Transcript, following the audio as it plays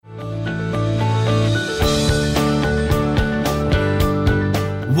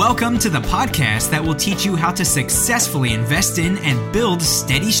Welcome to the podcast that will teach you how to successfully invest in and build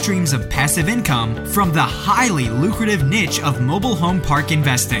steady streams of passive income from the highly lucrative niche of mobile home park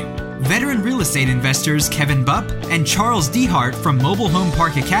investing. Veteran real estate investors Kevin Bupp and Charles Dehart from Mobile Home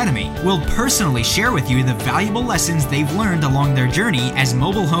Park Academy will personally share with you the valuable lessons they've learned along their journey as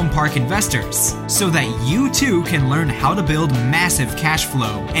mobile home park investors, so that you too can learn how to build massive cash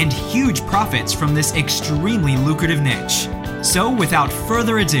flow and huge profits from this extremely lucrative niche. So without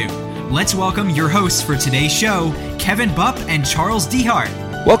further ado, let's welcome your hosts for today's show, Kevin Bupp and Charles Dehart.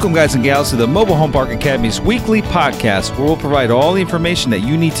 Welcome, guys and gals, to the Mobile Home Park Academy's weekly podcast, where we'll provide all the information that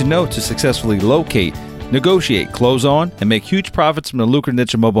you need to know to successfully locate, negotiate, close on, and make huge profits from the lucrative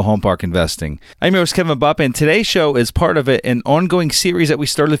niche of mobile home park investing. I'm your host, Kevin Bupp, and today's show is part of an ongoing series that we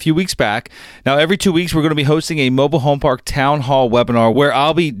started a few weeks back. Now, every 2 weeks, we're going to be hosting a mobile home park town hall webinar where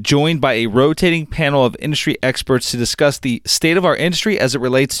I'll be joined by a rotating panel of industry experts to discuss the state of our industry as it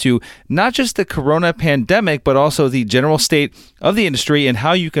relates to not just the corona pandemic, but also the general state of the industry and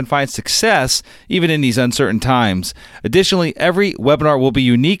how you can find success even in these uncertain times. Additionally, every webinar will be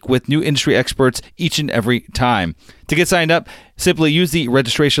unique with new industry experts each and every time. To get signed up, simply use the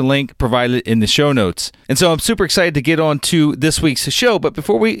registration link provided in the show notes. And so I'm super excited to get on to this week's show. But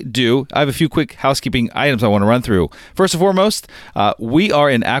before we do, I have a few quick housekeeping items I want to run through. First and foremost, we are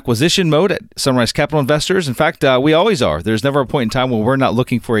in acquisition mode at Sunrise Capital Investors. In fact, we always are. There's never a point in time when we're not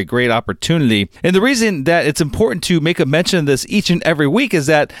looking for a great opportunity. And the reason that it's important to make a mention of this each and every week is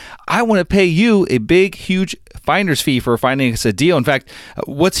that I want to pay you a big, huge finder's fee for finding us a deal. In fact,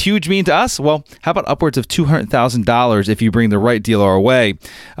 what's huge mean to us? Well, how about upwards of $200,000 if you bring the right deal our way?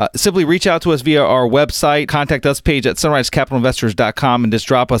 Simply reach out to us via our website, contact us page at sunrisecapitalinvestors.com, and just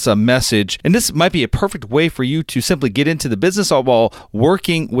drop us a message. And this might be a perfect way for you to simply get into the business all while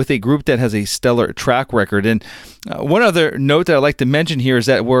working with a group that has a stellar track record. And one other note that I'd like to mention here is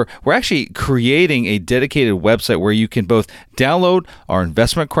that we're actually creating a dedicated website where you can both download our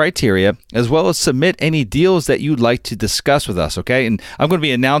investment criteria as well as submit any deals that you'd like to discuss with us, okay? And I'm going to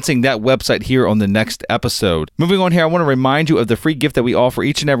be announcing that website here on the next episode. Moving on here, I want to remind you of the free gift that we offer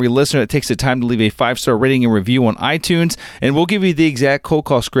each and every listener that takes the time to leave a 5-star rating and review on iTunes, and we'll give you the exact cold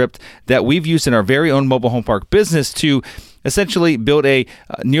call script that we've used in our very own mobile home park business to essentially build a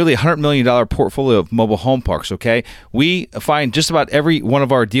nearly $100 million portfolio of mobile home parks, okay? We find just about every one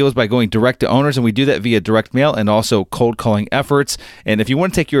of our deals by going direct to owners, and we do that via direct mail and also cold calling efforts. And if you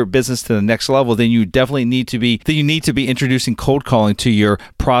want to take your business to the next level, then you definitely need to be introducing cold calling to your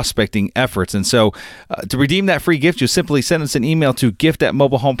prospecting efforts. And so to redeem that free gift, you simply send us an email to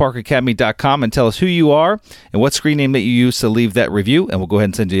gift@mobilehomeparkacademy.com and tell us who you are and what screen name that you use to leave that review, and we'll go ahead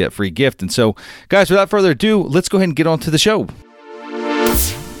and send you that free gift. And so, guys, without further ado, let's go ahead and get on to the show.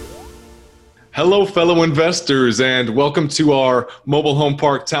 Hello, fellow investors, and welcome to our Mobile Home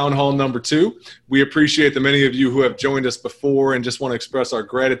Park Town Hall number 2. We appreciate the many of you who have joined us before and just want to express our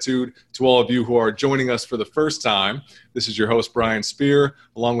gratitude to all of you who are joining us for the first time. This is your host, Brian Spear,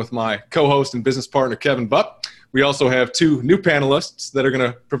 along with my co-host and business partner, Kevin Bupp. We also have 2 new panelists that are going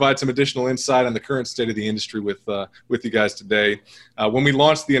to provide some additional insight on the current state of the industry with you guys today. When we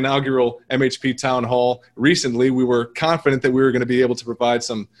launched the inaugural MHP Town Hall recently, we were confident that we were going to be able to provide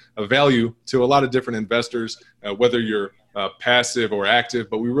some value to a lot of different investors, whether you're passive or active,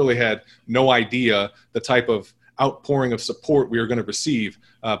 but we really had no idea the type of outpouring of support we are going to receive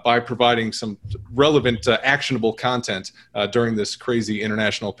by providing some relevant, actionable content during this crazy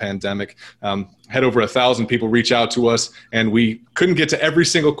international pandemic. Had over 1,000 people reach out to us, and we couldn't get to every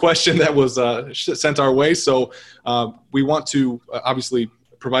single question that was sent our way. So we want to obviously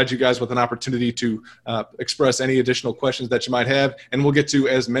provide you guys with an opportunity to express any additional questions that you might have, and we'll get to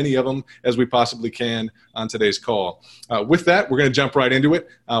as many of them as we possibly can on today's call. With that, we're going to jump right into it.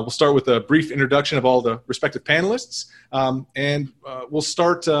 We'll start with a brief introduction of all the respective panelists, and we'll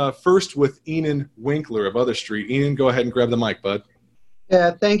start first with Enan Winkler of Other Street. Enan, go ahead and grab the mic, bud.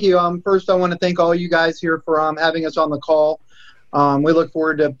 Yeah, thank you. First, I want to thank all you guys here for having us on the call. We look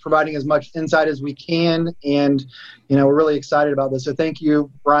forward to providing as much insight as we can, and we're really excited about this. So thank you,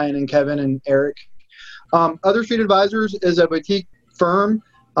 Brian and Kevin and Eric. Other Street Advisors is a boutique firm.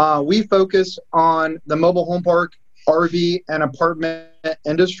 We focus on the mobile home park, RV, and apartment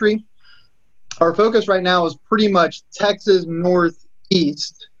industry. Our focus right now is pretty much Texas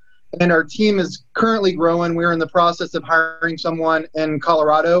Northeast, and our team is currently growing. We're in the process of hiring someone in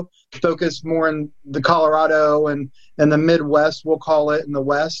Colorado, focused more in the Colorado and the Midwest, we'll call it, in the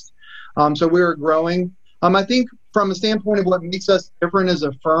West. So we're growing. I think from a standpoint of what makes us different as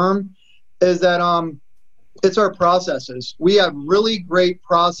a firm is that it's our processes. We have really great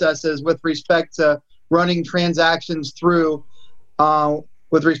processes with respect to running transactions through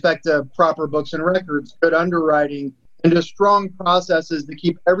with respect to proper books and records, good underwriting, and just strong processes to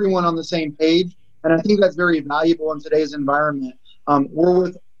keep everyone on the same page. And I think that's very valuable in today's environment. We're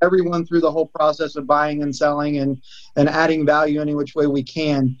with everyone through the whole process of buying and selling and adding value any which way we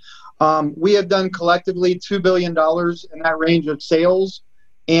can. We have done collectively $2 billion in that range of sales.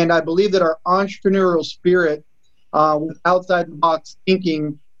 And I believe that our entrepreneurial spirit, with outside the box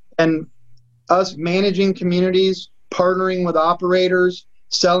thinking and us managing communities, partnering with operators,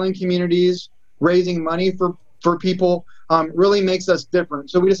 selling communities, raising money for people, really makes us different.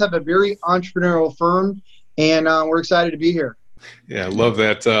 So we just have a very entrepreneurial firm, and we're excited to be here. Yeah, love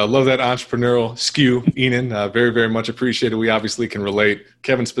that. Love that entrepreneurial skew, Enan. Very, very much appreciated. We obviously can relate.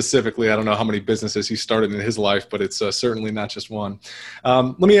 Kevin specifically, I don't know how many businesses he started in his life, but it's certainly not just one.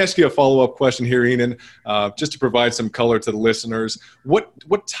 Let me ask you a follow-up question here, Enan, just to provide some color to the listeners.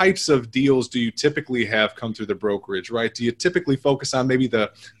 What types of deals do you typically have come through the brokerage, right? Do you typically focus on maybe the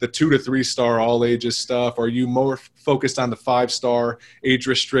 2 to 3 star all ages stuff? Are you more focused on the 5-star age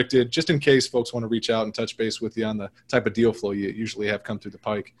restricted, just in case folks want to reach out and touch base with you on the type of deal flow you usually have come through the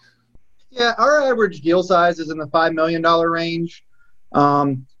pike? Yeah, our average deal size is in the $5 million range.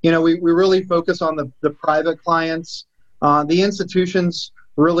 We really focus on the private clients. The institutions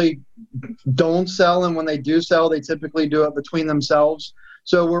really don't sell, and when they do sell, they typically do it between themselves.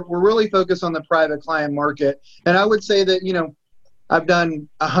 So we're really focused on the private client market. And I would say that, I've done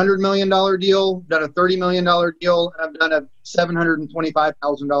a $100 million deal, done a $30 million deal, and I've done a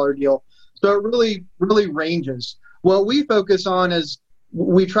 $725,000 deal. So it really, really ranges. What we focus on is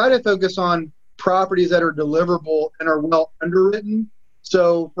we try to focus on properties that are deliverable and are well underwritten.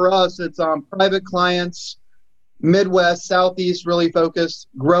 So for us, it's private clients, Midwest, Southeast, really focused,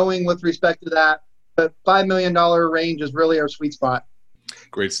 growing with respect to that. The $5 million range is really our sweet spot.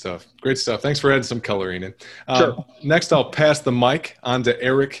 Great stuff. Great stuff. Thanks for adding some color, Enan. Sure. Next, I'll pass the mic on to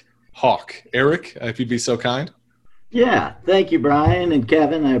Eric Hawk. Eric, if you'd be so kind. Yeah, thank you, Brian and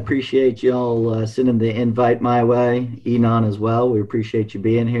Kevin. I appreciate y'all sending the invite my way. Enan as well. We appreciate you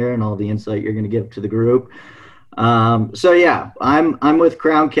being here and all the insight you're going to give to the group. I'm with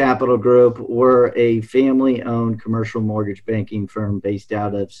Crown Capital Group. We're a family-owned commercial mortgage banking firm based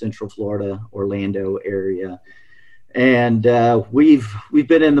out of Central Florida, Orlando area. And we've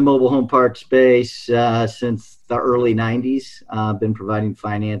been in the mobile home park space since the early 90s. Been providing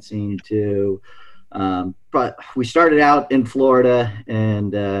financing to but we started out in Florida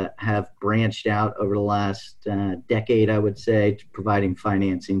and have branched out over the last decade, I would say, to providing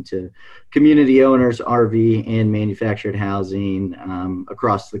financing to community owners, RV and manufactured housing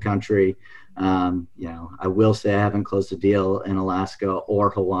across the country. I will say I haven't closed a deal in Alaska or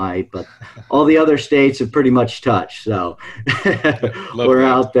Hawaii, but all the other states have pretty much touched. So we're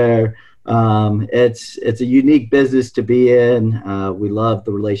out there. It's a unique business to be in. We love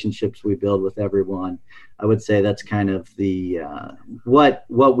the relationships we build with everyone. I would say that's kind of the what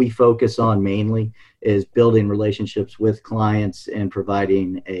we focus on mainly is building relationships with clients and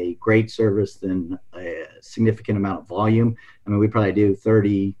providing a great service and a significant amount of volume. I mean, we probably do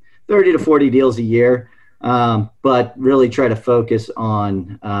 30 to 40 deals a year, but really try to focus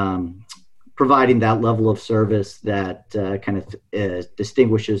on providing that level of service that kind of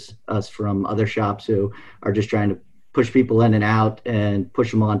distinguishes us from other shops who are just trying to push people in and out and push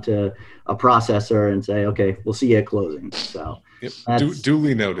them onto a processor and say, okay, we'll see you at closing. So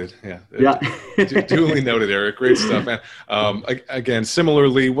duly noted. Yeah. Duly noted, Eric. Great stuff, man. Again,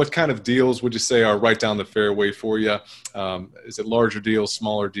 similarly, what kind of deals would you say are right down the fairway for you? Is it larger deals,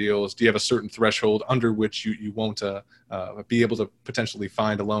 smaller deals? Do you have a certain threshold under which you won't be able to potentially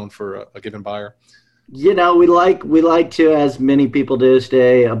find a loan for a given buyer? We like to, as many people do,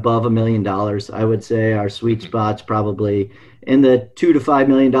 stay above $1 million. I would say our sweet spot's probably in the $2 to $5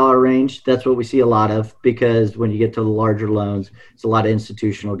 million range. That's what we see a lot of, because when you get to the larger loans, it's a lot of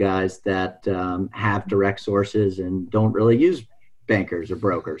institutional guys that have direct sources and don't really use bankers or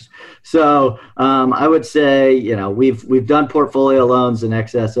brokers. So I would say, we've done portfolio loans in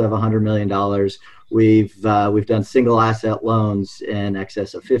excess of $100 million. We've done single asset loans in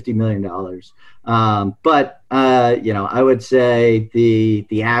excess of $50 million. But I would say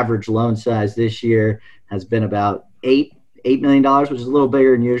the average loan size this year has been about $8 million, which is a little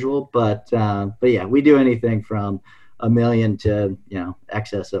bigger than usual. But yeah, we do anything from $1 million to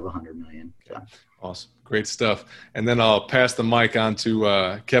excess of $100 million. So. Awesome. Great stuff. And then I'll pass the mic on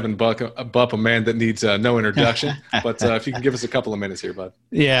to Kevin Bupp, a man that needs no introduction. But if you can give us a couple of minutes here, bud.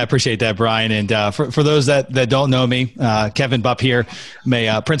 Yeah, I appreciate that, Brian. And for those that don't know me, Kevin Bupp here,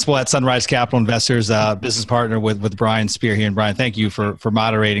 principal at Sunrise Capital Investors, business partner with Brian Spear here. And Brian, thank you for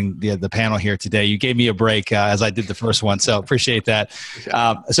moderating the panel here today. You gave me a break as I did the first one, so appreciate that.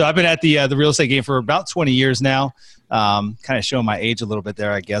 So I've been at the real estate game for about 20 years now. Kind of showing my age a little bit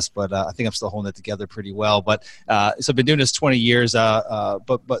there, I guess, but I think I'm still holding it together pretty well. But so I've been doing this 20 years,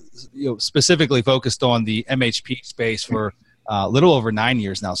 but specifically focused on the MHP space for a little over 9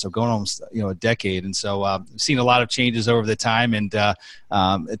 years now, so going almost a decade. And so I've seen a lot of changes over the time, and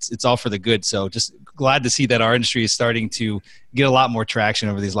it's all for the good. So just glad to see that our industry is starting to get a lot more traction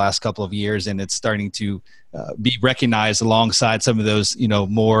over these last couple of years, and it's starting to be recognized alongside some of those,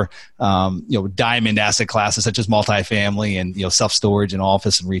 more, diamond asset classes such as multifamily and, self-storage and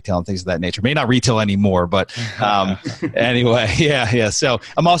office and retail and things of that nature. May not retail anymore, but anyway, yeah. So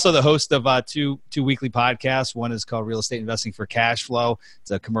I'm also the host of two weekly podcasts. One is called Real Estate Investing for Cash Flow.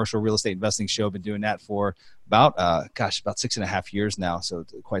 It's a commercial real estate investing show. I've been doing that for about 6.5 years now, so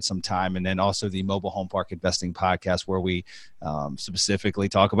quite some time. And then also the Mobile Home Park Investing podcast, where we specifically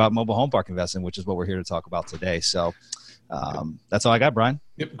talk about mobile home park investing, which is what we're here to talk about today. So that's all I got, Brian.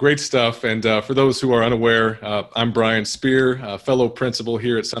 Yep, great stuff. And for those who are unaware, I'm Brian Spear, fellow principal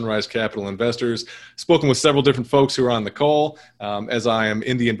here at Sunrise Capital Investors. Spoken with several different folks who are on the call, as I am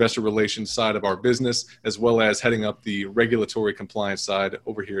in the investor relations side of our business, as well as heading up the regulatory compliance side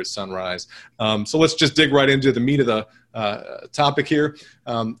over here at Sunrise. So let's just dig right into the meat of the topic here.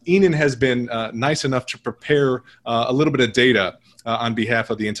 Enan has been nice enough to prepare a little bit of data on behalf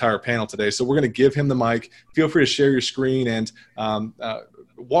of the entire panel today. So we're going to give him the mic. Feel free to share your screen and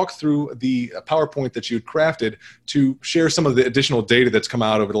walk through the PowerPoint that you had crafted to share some of the additional data that's come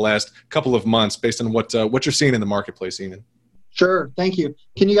out over the last couple of months based on what you're seeing in the marketplace, Enan. Sure. Thank you.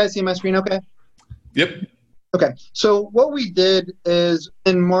 Can you guys see my screen okay? Yep. Okay. So what we did is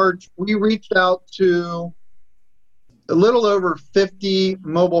in March, we reached out to a little over 50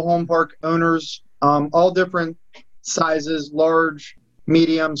 mobile home park owners, all different sizes, large,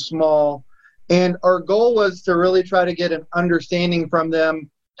 medium, small. And our goal was to really try to get an understanding from them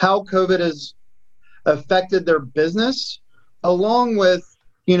how COVID has affected their business, along with,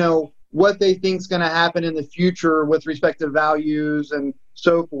 what they think is going to happen in the future with respect to values and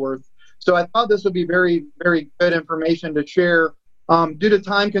so forth. So I thought this would be very, very good information to share. Due to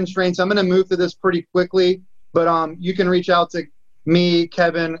time constraints, I'm going to move through this pretty quickly, but you can reach out to me,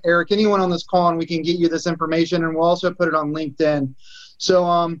 Kevin, Eric, anyone on this call, and we can get you this information, and we'll also put it on LinkedIn.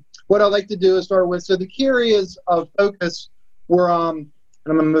 So what I'd like to do is start with, so the key areas of focus were, and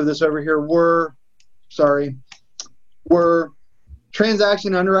I'm going to move this over here, were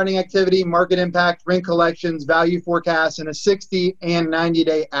transaction underwriting activity, market impact, rent collections, value forecasts, and a 60 and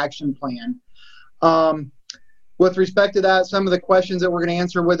 90-day action plan. With respect to that, some of the questions that we're going to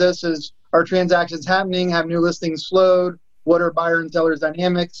answer with this is, are transactions happening? Have new listings slowed? What are buyer and sellers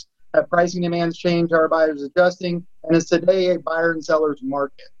dynamics? Have pricing demands changed? Are buyers adjusting? And is today a buyer and seller's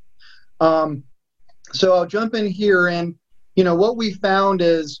market? So I'll jump in here, and what we found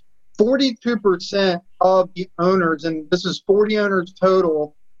is 42% of the owners, and this is 40 owners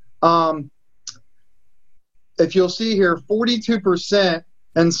total. If you'll see here, 42%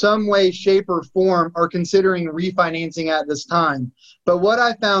 in some way, shape, or form are considering refinancing at this time. But what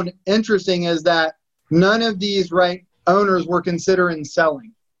I found interesting is that none of these owners were considering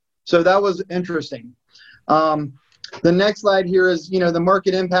selling. So that was interesting. The next slide here is, the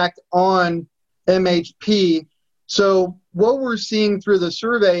market impact on MHP. So what we're seeing through the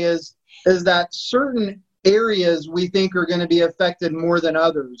survey is that certain areas we think are going to be affected more than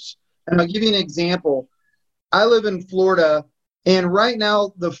others. And I'll give you an example. I live in Florida, and right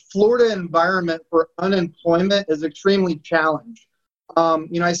now the Florida environment for unemployment is extremely challenged.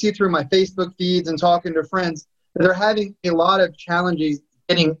 I see through my Facebook feeds and talking to friends that they're having a lot of challenges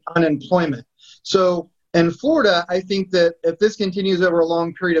getting unemployment. So in Florida, I think that if this continues over a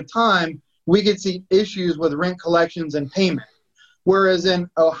long period of time, we could see issues with rent collections and payment. Whereas in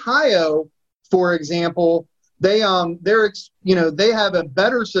Ohio, for example, they have a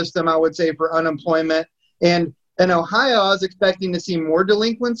better system, I would say, for unemployment. And in Ohio, I was expecting to see more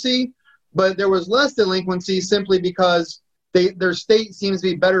delinquency, but there was less delinquency simply because their state seems to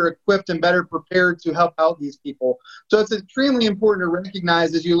be better equipped and better prepared to help out these people. So it's extremely important to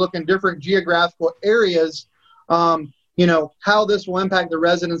recognize as you look in different geographical areas, how this will impact the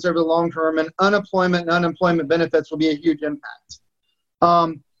residents over the long term, and unemployment and unemployment benefits will be a huge impact.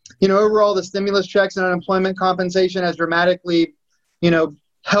 Overall, the stimulus checks and unemployment compensation has dramatically,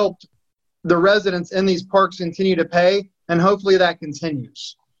 helped the residents in these parks continue to pay, and hopefully that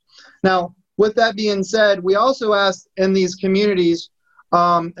continues. Now, with that being said, we also asked in these communities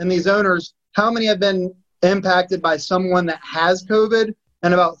and these owners, how many have been impacted by someone that has COVID,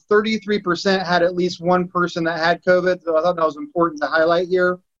 and about 33% had at least one person that had COVID, so I thought that was important to highlight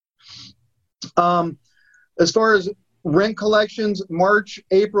here. As far as rent collections, March,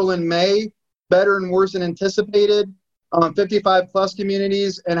 April, and May, better and worse than anticipated. 55 plus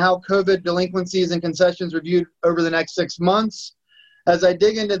communities, and how COVID delinquencies and concessions reviewed over the next 6 months. As I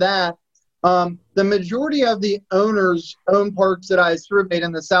dig into that, the majority of the owners own parks that I surveyed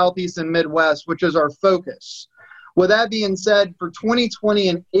in the Southeast and Midwest, which is our focus. With that being said, for 2020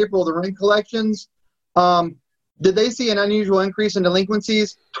 in April, the rent collections, did they see an unusual increase in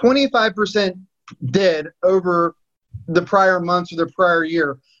delinquencies? 25% did over the prior months or the prior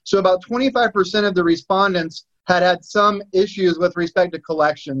year. So about 25% of the respondents had some issues with respect to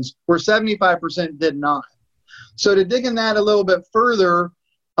collections, where 75% did not. So to dig in that a little bit further,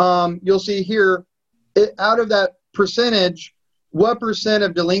 you'll see here, out of that percentage, what percent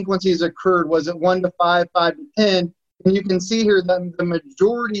of delinquencies occurred? Was it 1 to 5, 5 to 10? And you can see here that the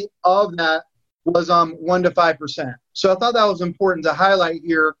majority of that was 1 to 5%. So I thought that was important to highlight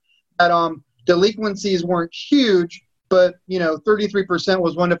here, that delinquencies weren't huge, but 33%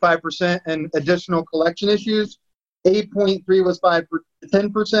 was 1 to 5%, and additional collection issues. 8.3 was 5 to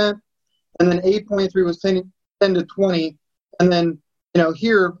 10%, and then 8.3 was 10 to 20, and then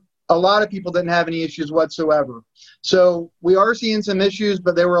here a lot of people didn't have any issues whatsoever. So we are seeing some issues,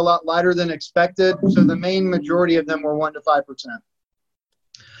 but they were a lot lighter than expected. So the main majority of them were 1 to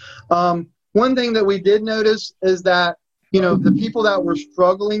 5%. One thing that we did notice is that the people that were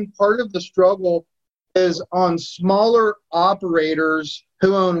struggling, part of the struggle is on smaller operators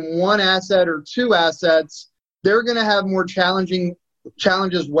who own 1 asset or 2 assets. They're going to have more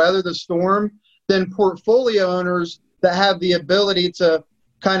challenges weather the storm than portfolio owners that have the ability to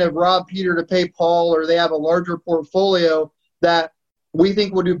kind of rob Peter to pay Paul, or they have a larger portfolio that we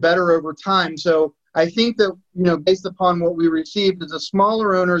think will do better over time. So I think that, based upon what we received, is the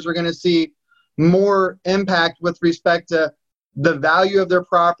smaller owners are going to see more impact with respect to the value of their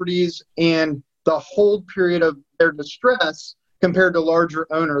properties and the hold period of their distress compared to larger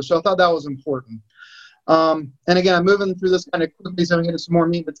owners. So I thought that was important. And again, I'm moving through this kind of quickly so I can get into some more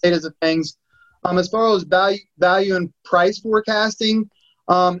meat and potatoes of things. As far as value and price forecasting,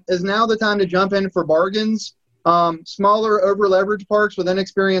 is now the time to jump in for bargains. Smaller over-leveraged parks with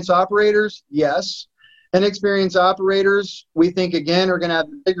inexperienced operators, yes. Inexperienced operators, we think, again, are going to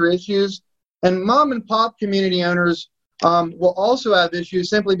have bigger issues. And mom and pop community owners will also have issues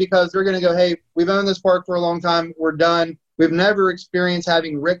simply because they're going to go, hey, we've owned this park for a long time, we're done. We've never experienced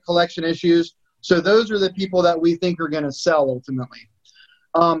having rent collection issues. So those are the people that we think are going to sell ultimately.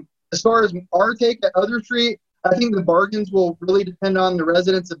 As far as our take at Other Street, I think the bargains will really depend on the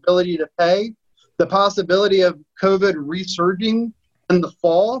residents' ability to pay, the possibility of COVID resurging in the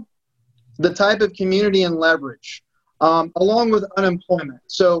fall, the type of community and leverage, along with unemployment.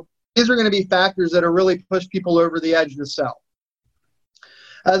 So these are going to be factors that are really push people over the edge to sell.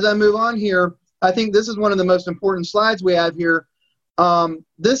 As I move on here, I think this is one of the most important slides we have here.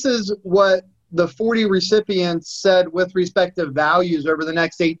 This is what the 40 recipients said with respect to values over the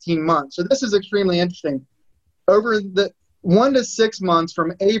next 18 months. So this is extremely interesting. Over the 1 to 6 months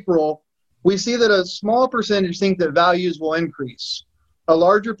from April, we see that a small percentage think that values will increase. A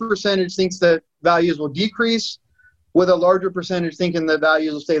larger percentage thinks that values will decrease, with a larger percentage thinking that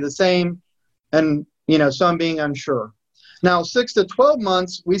values will stay the same, and some being unsure. Now, 6 to 12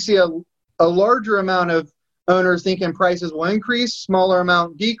 months, we see a larger amount of owners thinking prices will increase, smaller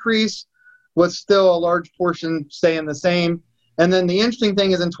amount decrease, with still a large portion staying the same. And then the interesting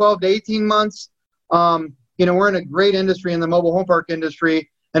thing is in 12 to 18 months, we're in a great industry in the mobile home park industry.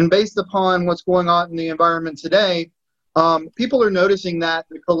 And based upon what's going on in the environment today, people are noticing that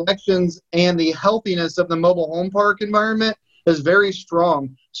the collections and the healthiness of the mobile home park environment is very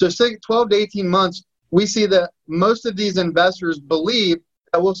strong. So 12 to 18 months, we see that most of these investors believe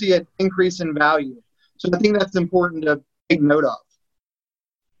that we'll see an increase in value. So I think that's important to take note of.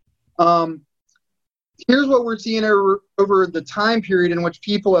 Here's what we're seeing over the time period in which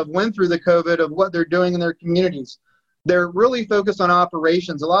people have went through the COVID of what they're doing in their communities. They're really focused on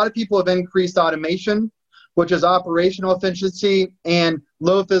operations. A lot of people have increased automation, which is operational efficiency and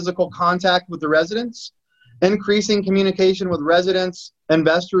low physical contact with the residents, increasing communication with residents,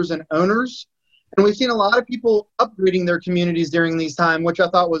 investors, and owners. And we've seen a lot of people upgrading their communities during these times, which I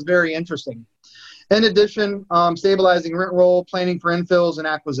thought was very interesting. In addition, stabilizing rent roll, planning for infills and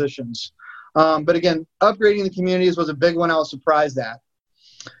acquisitions. But again, upgrading the communities was a big one I was surprised at.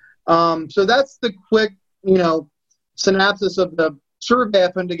 So that's the quick, synopsis of the survey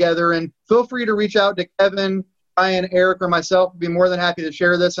I put together. And feel free to reach out to Kevin, Brian, Eric, or myself. I'd be more than happy to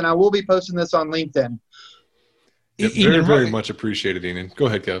share this, and I will be posting this on LinkedIn. Yeah, very much appreciated, Enan. Go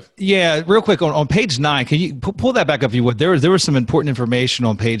ahead, Kev. Yeah, real quick on page 9, can you pull that back up if you would? There was some important information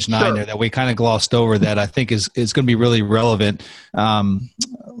on page 9 Sure. there that we kind of glossed over that I think is going to be really relevant.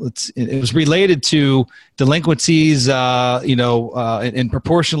 It was related to delinquencies, and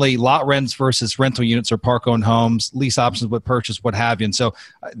proportionally lot rents versus rental units or park-owned homes, lease options with purchase, what have you. And so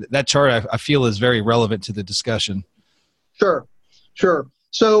that chart I feel is very relevant to the discussion. Sure.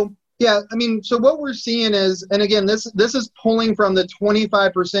 So, yeah, so what we're seeing is, and again, this is pulling from the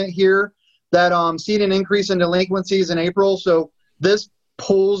 25% here that seen an increase in delinquencies in April. So this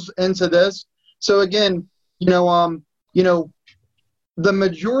pulls into this. So again, the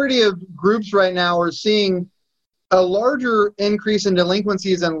majority of groups right now are seeing a larger increase in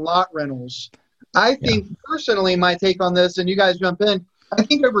delinquencies and lot rentals. I think personally, my take on this, and you guys jump in, I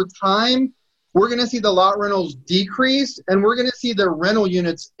think over time, we're going to see the lot rentals decrease, and we're going to see the rental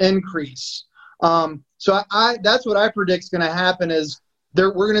units increase. So that's what I predict is going to happen is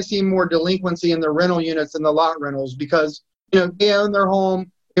we're going to see more delinquency in the rental units than the lot rentals because, they own their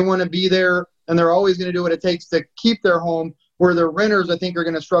home, they want to be there, and they're always going to do what it takes to keep their home, where the renters, I think, are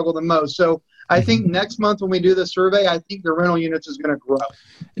going to struggle the most. So I think next month when we do the survey, I think the rental units is going to grow.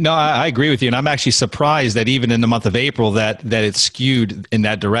 No, I agree with you, and I'm actually surprised that even in the month of April that it's skewed in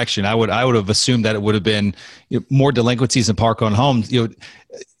that direction. I would have assumed that it would have been more delinquencies in park-owned homes,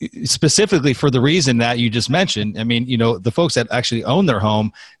 specifically for the reason that you just mentioned. I mean, the folks that actually own their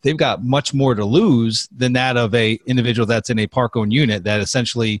home, they've got much more to lose than that of a individual that's in a park-owned unit that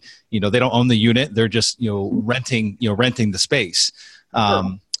essentially, they don't own the unit; they're just renting the space.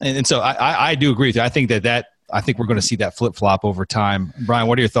 Sure. And so I do agree with you. I think I think we're going to see that flip-flop over time. Brian,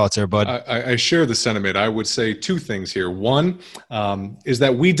 what are your thoughts there, bud? I share the sentiment. I would say two things here. One is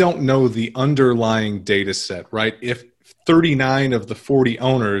that we don't know the underlying data set, right? If 39 of the 40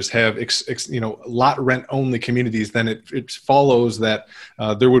 owners have lot rent only communities, then it follows that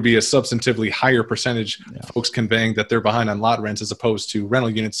there would be a substantively higher percentage of folks conveying that they're behind on lot rents as opposed to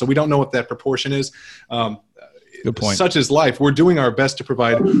rental units. So we don't know what that proportion is. Good point. Such is life. We're doing our best to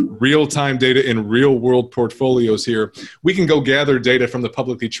provide real-time data in real-world portfolios here. We can go gather data from the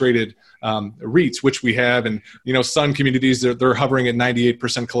publicly traded REITs, which we have, and Sun Communities, they're hovering at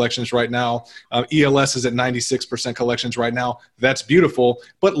 98% collections right now. ELS is at 96% collections right now. That's beautiful,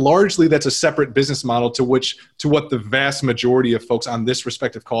 but largely that's a separate business model to what the vast majority of folks on this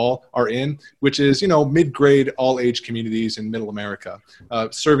respective call are in, which is mid-grade, all-age communities in Middle America,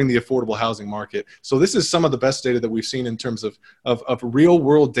 serving the affordable housing market. So this is some of the best data that we've seen in terms of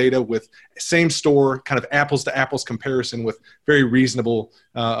real-world data with same-store kind of apples-to-apples comparison with very reasonable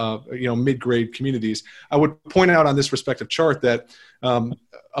mid-grade communities. I would point out on this respective chart that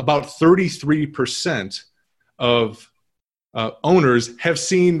about 33% of owners have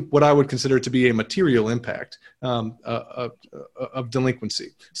seen what I would consider to be a material impact of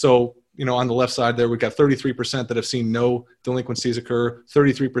delinquency. So, on the left side there, we've got 33% that have seen no delinquencies occur,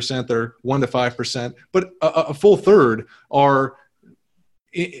 33% that are 1 to 5%, but a full third are,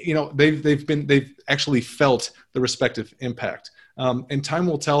 they've actually felt the respective impact. And time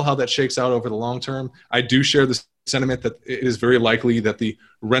will tell how that shakes out over the long term. I do share the sentiment that it is very likely that the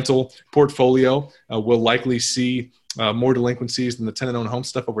rental portfolio will likely see more delinquencies than the tenant-owned home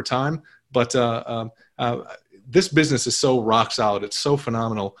stuff over time. But this business is so rock solid. It's so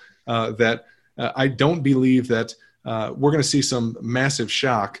phenomenal that I don't believe that we're going to see some massive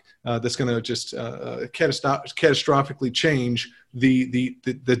shock that's going to just catastrophically change the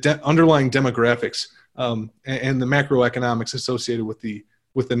underlying demographics and the macroeconomics associated with the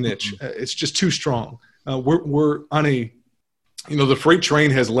niche. It's just too strong. We're on a, the freight train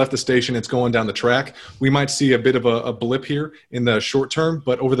has left the station. It's going down the track. We might see a bit of a blip here in the short term,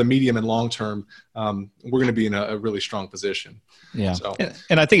 but over the medium and long term, we're going to be in a really strong position. Yeah. So.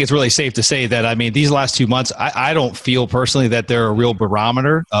 And I think it's really safe to say that, these last 2 months, I don't feel personally that they're a real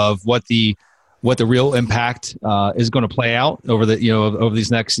barometer of what the real impact is going to play out over over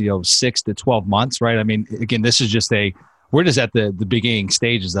these next 6 to 12 months, right? Again, this is just we're just at the beginning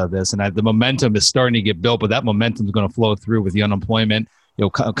stages of this, and the momentum is starting to get built, but that momentum is going to flow through with the unemployment.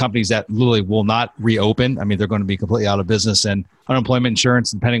 Companies that literally will not reopen. They're going to be completely out of business, and unemployment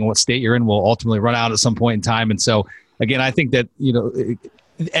insurance, depending on what state you're in, will ultimately run out at some point in time. And so, again, I think that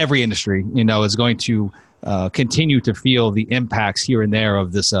every industry is going to continue to feel the impacts here and there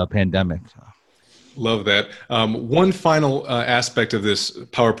of this pandemic. Love that. One final aspect of this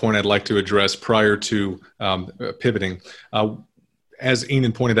PowerPoint I'd like to address prior to pivoting. as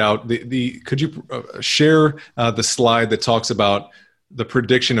Enan pointed out, could you share the slide that talks about the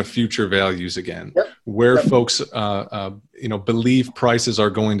prediction of future values again, where folks, believe prices are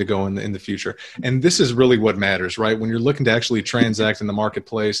going to go in the future. And this is really what matters, right? When you're looking to actually transact in the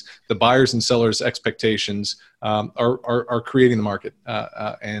marketplace, the buyers and sellers' expectations are creating the market.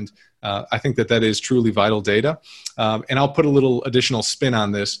 And I think that is truly vital data. And I'll put a little additional spin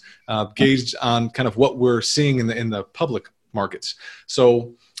on this, gauged on kind of what we're seeing in the public markets.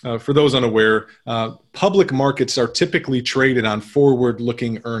 So, for those unaware, public markets are typically traded on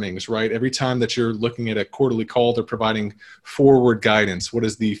forward-looking earnings, right? Every time that you're looking at a quarterly call, they're providing forward guidance. What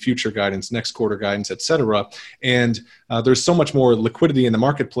is the future guidance, next quarter guidance, et cetera? And there's so much more liquidity in the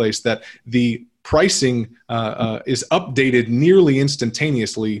marketplace that the pricing is updated nearly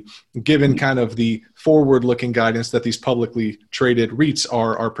instantaneously, given kind of the forward-looking guidance that these publicly traded REITs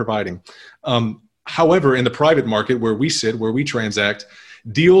are providing. However, in the private market where we sit, where we transact,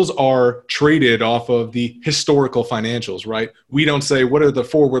 deals are traded off of the historical financials, right? We don't say, what are the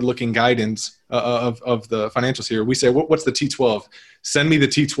forward-looking guidance of the financials here? We say, what's the T12? Send me the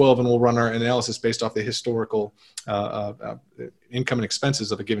T12 and we'll run our analysis based off the historical income and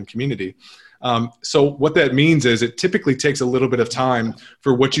expenses of a given community. So what that means is it typically takes a little bit of time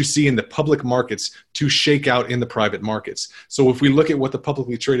for what you see in the public markets to shake out in the private markets. So if we look at what the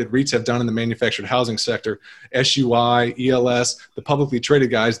publicly traded REITs have done in the manufactured housing sector, SUI, ELS, the publicly traded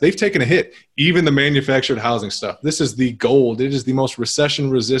guys, they've taken a hit, even the manufactured housing stuff. This is the gold. It is the most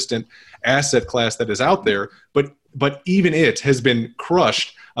recession-resistant asset class that is out there, but even it has been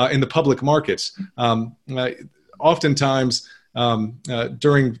crushed in the public markets. Oftentimes,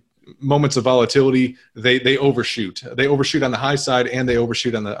 during moments of volatility, they overshoot. They overshoot on the high side and they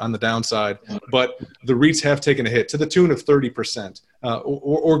overshoot on the downside. But the REITs have taken a hit to the tune of 30%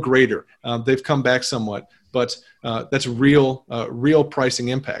 or greater. They've come back somewhat, but that's real pricing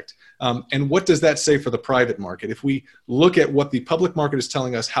impact. And what does that say for the private market? If we look at what the public market is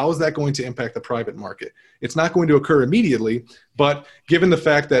telling us, how is that going to impact the private market? It's not going to occur immediately, but given the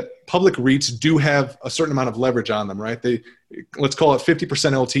fact that public REITs do have a certain amount of leverage on them, right? Let's call it 50%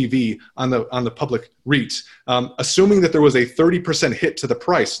 LTV on the public REITs. Assuming that there was a 30% hit to the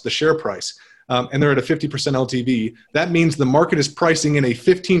price, the share price, and they're at a 50% LTV, that means the market is pricing in a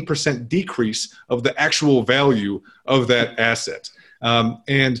 15% decrease of the actual value of that asset.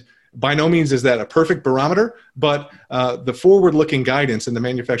 And by no means is that a perfect barometer, but the forward-looking guidance in the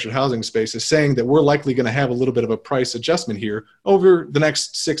manufactured housing space is saying that we're likely going to have a little bit of a price adjustment here over the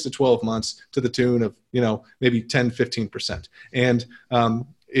next 6 to 12 months to the tune of, maybe 10, 15%. And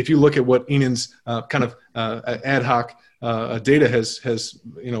if you look at what Enan's kind of ad hoc data has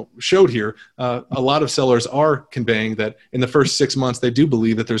showed here, a lot of sellers are conveying that in the first 6 months, they do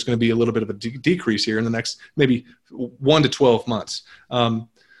believe that there's going to be a little bit of a decrease here in the next maybe 1 to 12 months.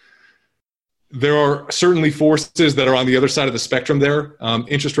 There are certainly forces that are on the other side of the spectrum there.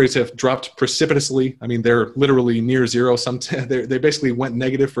 Interest rates have dropped precipitously. I mean, they're literally near zero. They basically went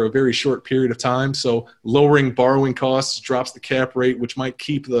negative for a very short period of time. So lowering borrowing costs drops the cap rate, which might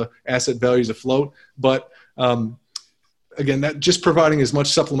keep the asset values afloat. But again, that just providing as much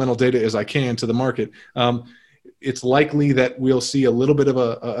supplemental data as I can to the market. It's likely that we'll see a little bit of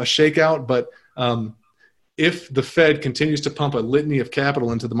a shakeout, but if the Fed continues to pump a litany of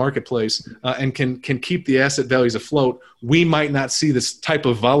capital into the marketplace and can keep the asset values afloat, we might not see this type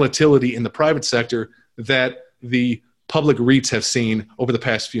of volatility in the private sector that the public REITs have seen over the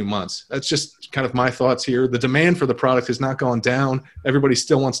past few months. That's just kind of my thoughts here. The demand for the product has not gone down. Everybody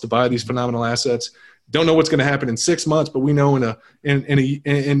still wants to buy these phenomenal assets. Don't know what's going to happen in 6 months, but we know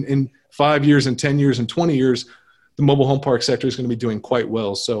in 5 years and 10 years and 20 years, the mobile home park sector is going to be doing quite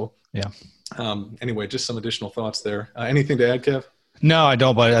well. So yeah. Anyway, just some additional thoughts there. Anything to add, Kev? No, I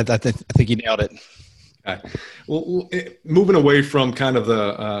don't, but I think you nailed it. Okay. Well, moving away from kind of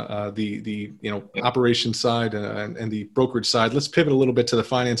the operation side and the brokerage side, let's pivot a little bit to the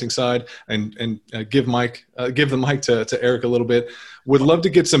financing side and give the mic to Eric a little bit. Would love to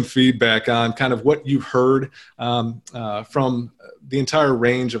get some feedback on kind of what you've heard from the entire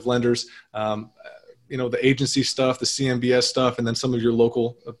range of lenders. The agency stuff, the CMBS stuff, and then some of your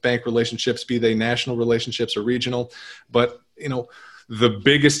local bank relationships, be they national relationships or regional. But, the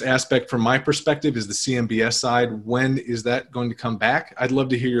biggest aspect from my perspective is the CMBS side. When is that going to come back? I'd love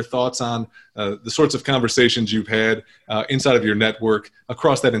to hear your thoughts on the sorts of conversations you've had inside of your network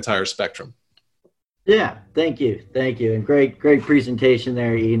across that entire spectrum. Yeah, thank you. And great presentation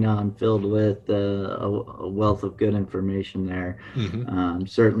there, Enan, filled with a wealth of good information there. Mm-hmm.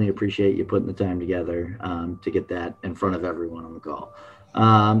 Certainly appreciate you putting the time together to get that in front of everyone on the call.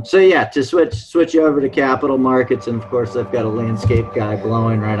 So yeah, to switch over to capital markets, and of course I've got a landscape guy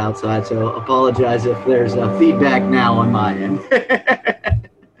blowing right outside, so apologize if there's feedback now on my end.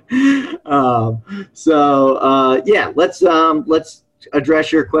 Yeah, let's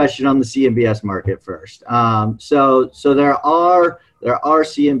address your question on the CMBS market first. So there are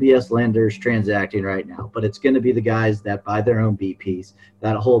CMBS lenders transacting right now, but it's going to be the guys that buy their own BPs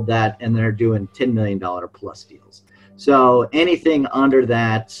that hold that, and they're doing $10 million plus deals. So anything under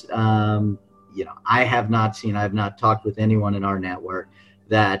that, I have not talked with anyone in our network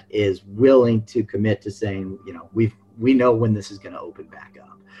that is willing to commit to saying, we know when this is going to open back up.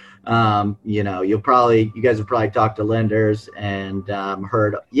 You guys have probably talked to lenders and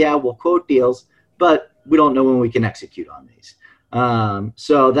heard, we'll quote deals, but we don't know when we can execute on these.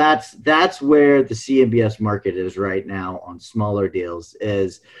 So that's where the CMBS market is right now on smaller deals.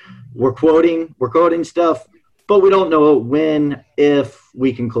 Is we're quoting stuff, but we don't know when, if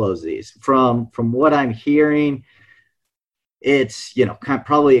we can close these. From what I'm hearing, it's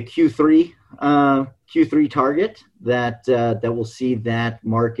probably a Q3 target that will see that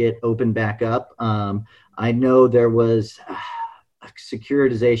market open back up. I know there was a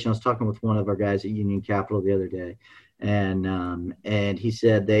securitization. I was talking with one of our guys at Union Capital the other day, and he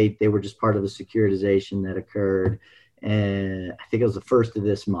said they were just part of a securitization that occurred, and I think it was the first of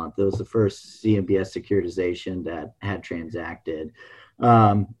this month. It was the first CMBS securitization that had transacted.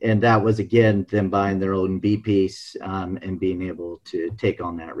 And that was, again, them buying their own B piece and being able to take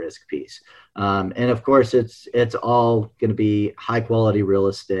on that risk piece. And of course, it's all going to be high quality real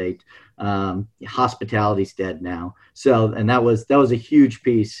estate. Hospitality's dead now. So, and that was a huge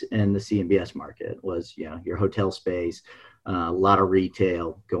piece in the CMBS market was, your hotel space, a lot of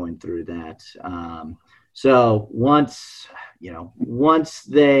retail going through that. So once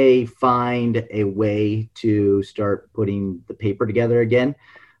they find a way to start putting the paper together again,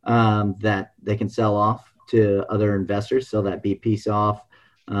 that they can sell off to other investors, sell that B piece off.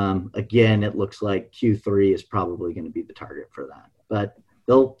 Again, it looks like Q3 is probably going to be the target for that, but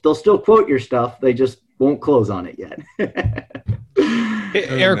they'll still quote your stuff. They just won't close on it yet.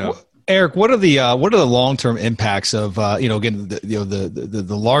 Hey, Eric, what are the long-term impacts of again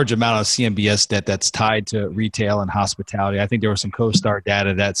the large amount of CMBS debt that's tied to retail and hospitality? I think there was some CoStar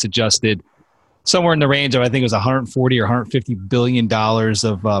data that suggested somewhere in the range of, I think it was 140 or 150 billion dollars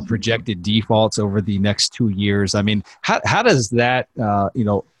of projected defaults over the next 2 years. I mean, how does that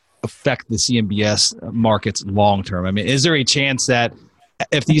affect the CMBS markets long term? I mean, is there a chance that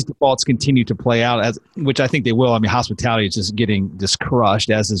if these defaults continue to play out, which I think they will, I mean, hospitality is just getting just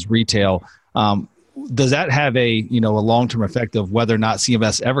crushed, as is retail. Does that have a long-term effect of whether or not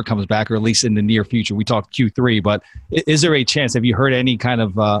CMBS ever comes back, or at least in the near future? We talked Q3, but is there a chance? Have you heard any kind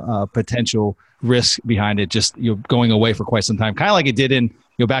of potential risk behind it just going away for quite some time, kind of like it did in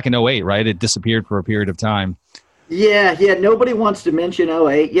back in 2008, right? It disappeared for a period of time. Yeah. Nobody wants to mention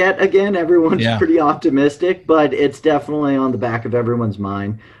 2008 yet. Again, everyone's pretty optimistic, but it's definitely on the back of everyone's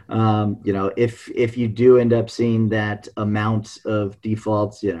mind. If you do end up seeing that amount of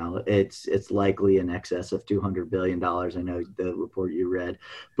defaults, it's likely in excess of $200 billion. I know the report you read,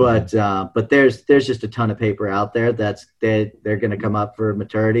 but there's just a ton of paper out there they're going to come up for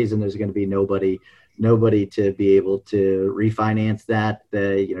maturities, and there's going to be nobody to be able to refinance that.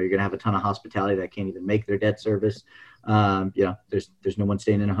 You're going to have a ton of hospitality that can't even make their debt service. There's no one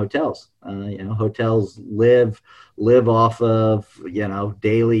staying in hotels. Hotels live off of,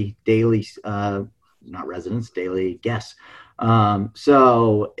 daily, not residents, daily guests.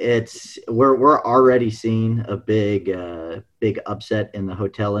 So we're already seeing a big upset in the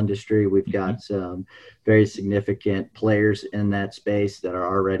hotel industry. We've got some very significant players in that space that are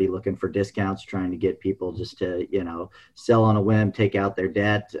already looking for discounts, trying to get people just to, sell on a whim, take out their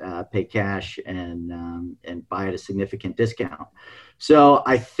debt, pay cash, and buy at a significant discount. So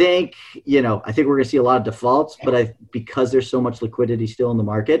I think we're going to see a lot of defaults, but because there's so much liquidity still in the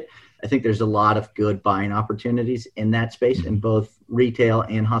market, I think there's a lot of good buying opportunities in that space in both retail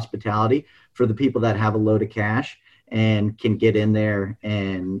and hospitality for the people that have a load of cash and can get in there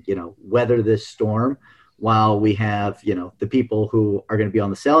and, weather this storm, while we have, the people who are going to be on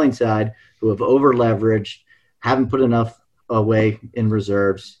the selling side who have over leveraged, haven't put enough away in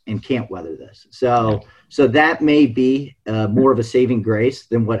reserves, and can't weather this. So that may be more of a saving grace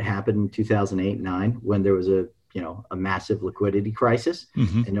than what happened in 2008 and 2009 when there was a massive liquidity crisis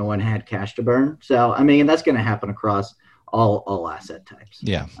and no one had cash to burn. So, I mean, that's going to happen across all asset types.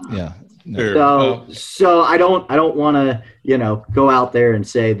 Yeah. So I don't want to, go out there and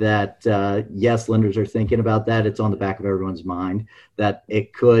say that, yes, lenders are thinking about that. It's on the back of everyone's mind that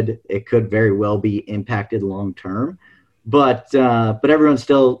it could very well be impacted long-term. but everyone's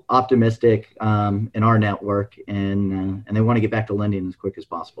still optimistic in our network, and they want to get back to lending as quick as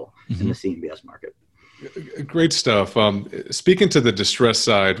possible in the CMBS market. Great stuff. Speaking to the distress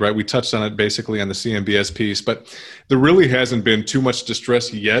side, right? We touched on it basically on the CMBS piece, but there really hasn't been too much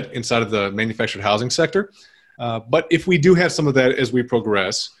distress yet inside of the manufactured housing sector. But if we do have some of that as we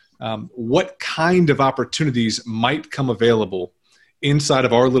progress, what kind of opportunities might come available inside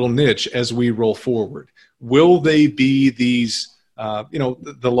of our little niche as we roll forward? Will they be these,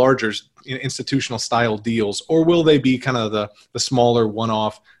 the larger institutional style deals, or will they be kind of the smaller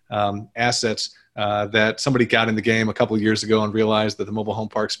one-off assets that somebody got in the game a couple of years ago and realized that the mobile home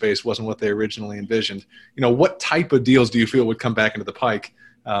park space wasn't what they originally envisioned? What type of deals do you feel would come back into the pike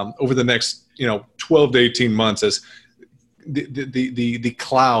over the next 12 to 18 months as the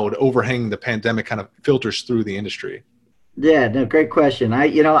cloud overhanging the pandemic kind of filters through the industry? Yeah, no, great question.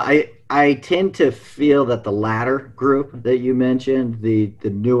 I tend to feel that the latter group that you mentioned, the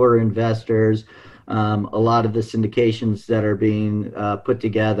newer investors, a lot of the syndications that are being put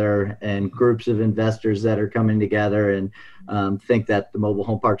together, and groups of investors that are coming together and think that the mobile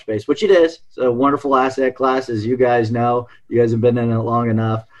home park space, which it is, it's a wonderful asset class, as you guys know. You guys have been in it long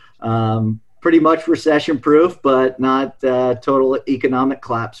enough. Pretty much recession proof, but not total economic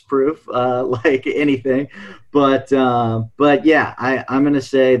collapse proof like anything. But yeah, I'm going to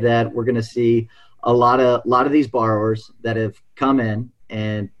say that we're going to see a lot of these borrowers that have come in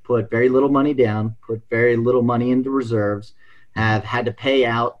and put very little money down, put very little money into reserves, have had to pay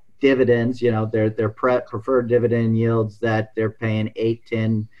out dividends, their preferred dividend yields that they're paying 8,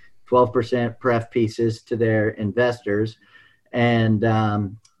 10, 12% pref pieces to their investors. And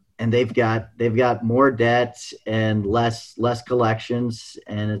they've got more debts and less collections,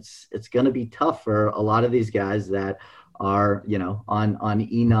 and it's going to be tough for a lot of these guys that are on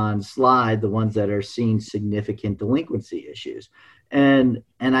Enon's slide, the ones that are seeing significant delinquency issues. And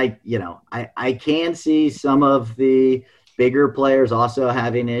I can see some of the bigger players also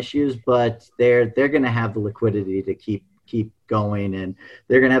having issues, but they're going to have the liquidity to keep going, and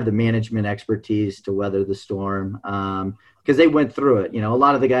they're going to have the management expertise to weather the storm. Because they went through it. A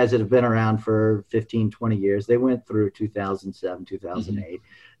lot of the guys that have been around for 15, 20 years, they went through 2007, 2008.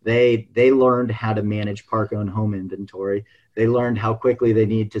 They learned how to manage park-owned home inventory. They learned how quickly they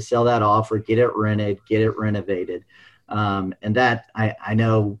need to sell that off or get it rented, get it renovated. And that, I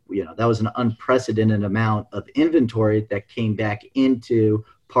know, that was an unprecedented amount of inventory that came back into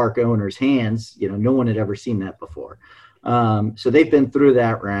park owners' hands. No one had ever seen that before. So they've been through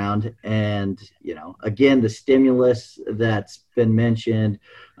that round, and again, the stimulus that's been mentioned,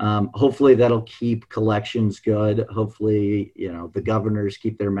 hopefully that'll keep collections good. Hopefully, the governors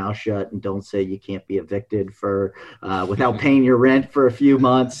keep their mouth shut and don't say you can't be evicted for without paying your rent for a few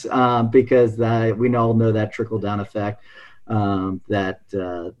months, because we all know that trickle down effect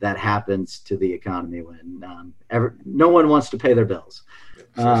that happens to the economy when no one wants to pay their bills.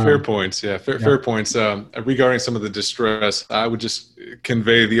 Fair points. Yeah, fair points. Regarding some of the distress, I would just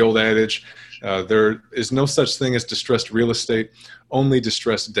convey the old adage, there is no such thing as distressed real estate, only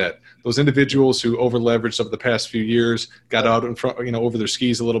distressed debt. Those individuals who over-leveraged over the past few years, got out in front, over their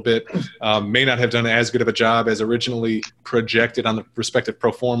skis a little bit, may not have done as good of a job as originally projected on the respective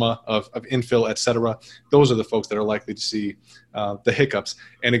pro forma of infill, et cetera. Those are the folks that are likely to see the hiccups.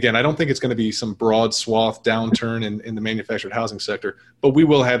 And again, I don't think it's going to be some broad swath downturn in the manufactured housing sector, but we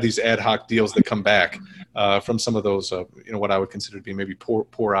will have these ad hoc deals that come back from some of those, what I would consider to be maybe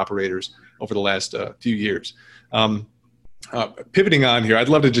poor operators over the last few years. Pivoting on here, I'd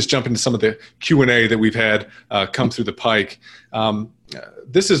love to just jump into some of the Q&A that we've had come through the pike.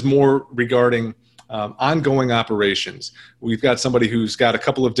 This is more regarding ongoing operations. We've got somebody who's got a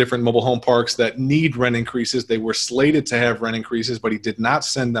couple of different mobile home parks that need rent increases. They were slated to have rent increases, but he did not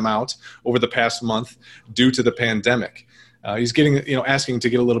send them out over the past month due to the pandemic. He's getting, asking to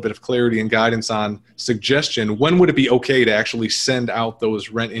get a little bit of clarity and guidance on suggestion. When would it be okay to actually send out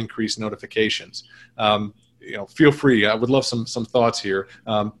those rent increase notifications? Feel free. I would love some thoughts here.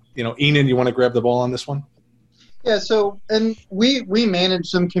 Enon, you want to grab the ball on this one? Yeah. So, and we manage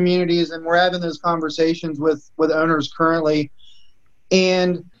some communities, and we're having those conversations with owners currently.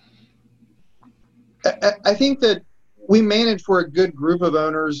 And I think that we manage for a good group of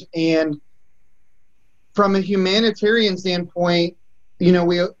owners, and from a humanitarian standpoint,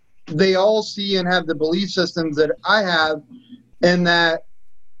 they all see and have the belief systems that I have, and that,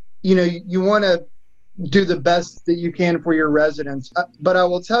 you want to do the best that you can for your residents. But I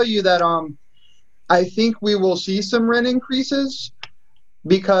will tell you that I think we will see some rent increases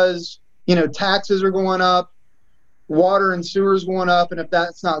because, taxes are going up. water and sewers going up, and if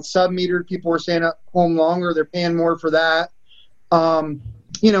that's not sub-metered, people are staying at home longer, they're paying more for that.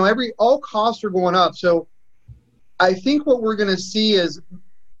 All costs are going up. So I think what we're going to see is,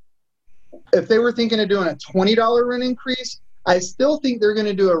 if they were thinking of doing a $20 rent increase, I still think they're going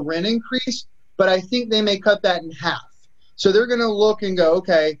to do a rent increase, but I think they may cut that in half. So they're going to look and go,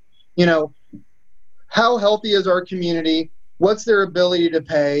 okay, how healthy is our community? What's their ability to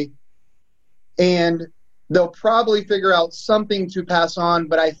pay? And they'll probably figure out something to pass on,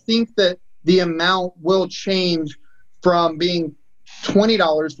 but I think that the amount will change from being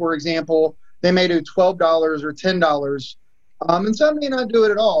 $20, for example. They may do $12 or $10, and some may not do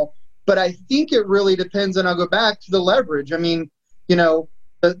it at all. But I think it really depends, and I'll go back to the leverage. I mean, the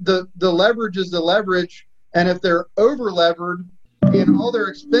leverage is the leverage, and if they're over-levered and all their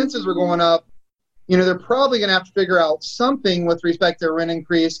expenses are going up, they're probably going to have to figure out something with respect to rent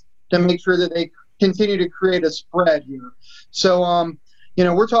increase to make sure that they continue to create a spread here. So,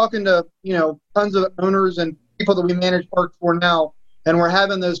 we're talking to, tons of owners and people that we manage parks for now, and we're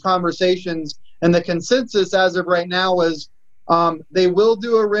having those conversations. And the consensus as of right now is they will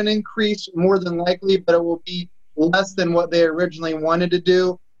do a rent increase more than likely, but it will be less than what they originally wanted to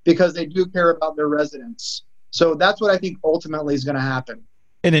do because they do care about their residents. So that's what I think ultimately is going to happen.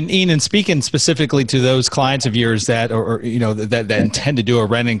 And then, Ian, speaking specifically to those clients of yours that, that intend to do a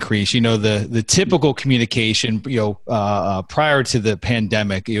rent increase, the typical communication, prior to the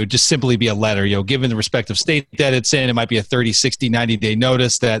pandemic, it would just simply be a letter, given the respective state that it's in, it might be a 30, 60, 90-day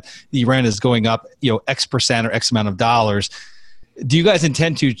notice that the rent is going up, X percent or X amount of dollars. Do you guys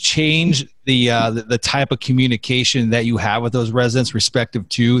intend to change the type of communication that you have with those residents respective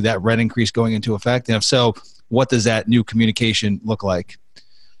to that rent increase going into effect? And if so, what does that new communication look like?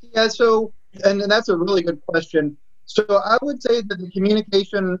 Yeah, so, and that's a really good question. So I would say that the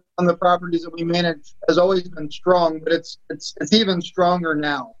communication on the properties that we manage has always been strong, but it's even stronger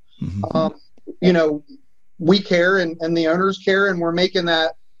now. Mm-hmm. We care and the owners care, and we're making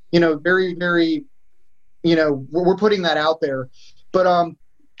that, very, very, we're putting that out there. But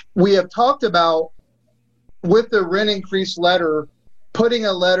we have talked about, with the rent increase letter, putting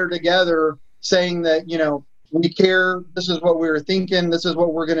a letter together saying that, we care, this is what we were thinking, this is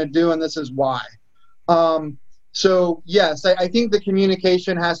what we're going to do, and this is why. So, yes, I think the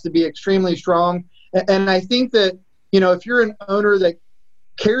communication has to be extremely strong. And I think that, if you're an owner that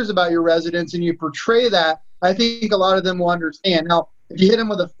cares about your residents and you portray that, I think a lot of them will understand. Now, if you hit them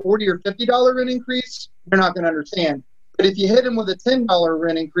with a $40 or $50 rent increase, they're not going to understand. But if you hit them with a $10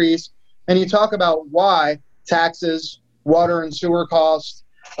 rent increase and you talk about why, taxes, water and sewer costs,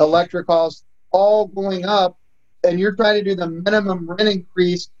 electric costs, all going up, and you're trying to do the minimum rent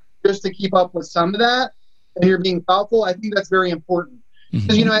increase just to keep up with some of that, and you're being thoughtful, I think that's very important.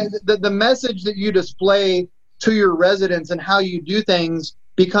 Because, the message that you display to your residents and how you do things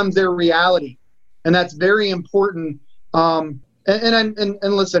becomes their reality. And that's very important. And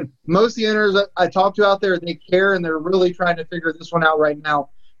listen, most of the owners that I talk to out there, they care, and they're really trying to figure this one out right now.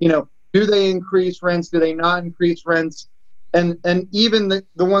 Do they increase rents? Do they not increase rents? And even the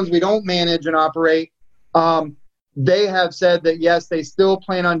ones we don't manage and operate, they have said that, yes, they still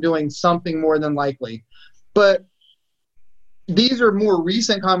plan on doing something more than likely. But these are more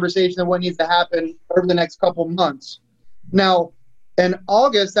recent conversations than what needs to happen over the next couple months. Now, in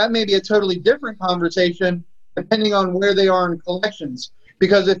August, that may be a totally different conversation depending on where they are in collections.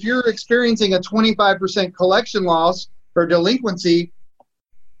 Because if you're experiencing a 25% collection loss or delinquency,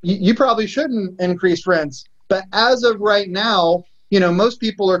 you probably shouldn't increase rents. But as of right now, most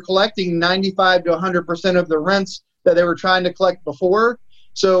people are collecting 95 to 100% of the rents that they were trying to collect before.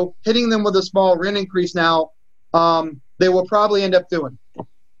 So hitting them with a small rent increase now, they will probably end up doing.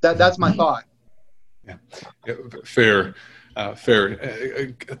 That's my thought. Yeah. Fair.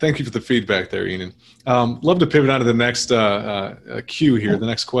 Thank you for the feedback there, Ian. Love to pivot on to the next cue here, the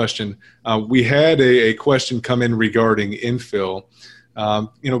next question. We had a question come in regarding infill.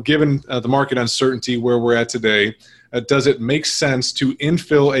 Given the market uncertainty where we're at today, does it make sense to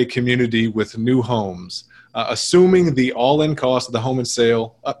infill a community with new homes, assuming the all-in cost of the home and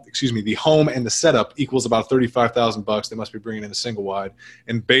the home and the setup equals about $35,000 they must be bringing in a single wide,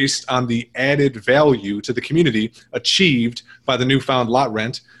 and based on the added value to the community achieved by the newfound lot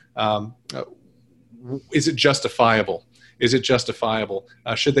rent, is it justifiable? Is it justifiable?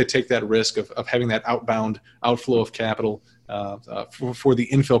 Should they take that risk of having that outflow of capital for the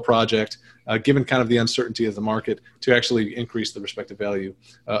infill project, given kind of the uncertainty of the market, to actually increase the respective value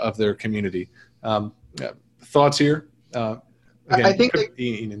of their community? Thoughts here? Again, I think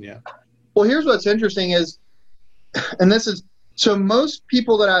Ian, yeah. Well, here's what's interesting is, and this is, so most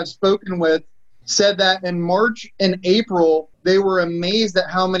people that I've spoken with said that in March and April, they were amazed at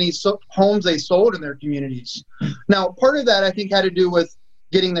how many homes they sold in their communities. Now, part of that I think had to do with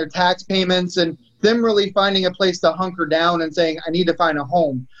getting their tax payments and them really finding a place to hunker down and saying, I need to find a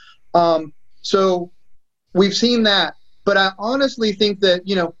home. So we've seen that. But I honestly think that,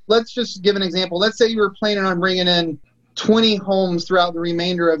 let's just give an example. Let's say you were planning on bringing in 20 homes throughout the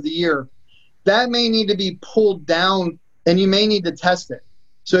remainder of the year. That may need to be pulled down and you may need to test it.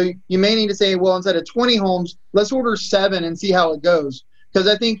 So you may need to say, well, instead of 20 homes, let's order 7 and see how it goes. Because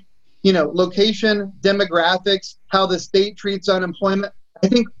I think, location, demographics, how the state treats unemployment, I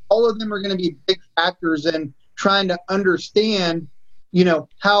think all of them are going to be big factors in trying to understand,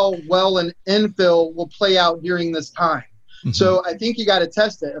 how well an infill will play out during this time. Mm-hmm. So I think you got to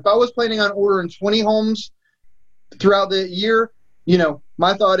test it. If I was planning on ordering 20 homes throughout the year,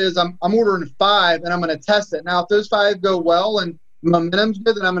 my thought is I'm ordering 5 and I'm going to test it. Now, if those 5 go well and momentum's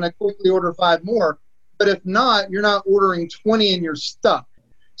good, then I'm going to quickly order 5 more. But if not, you're not ordering 20 and you're stuck.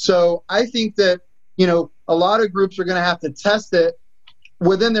 So I think that, a lot of groups are going to have to test it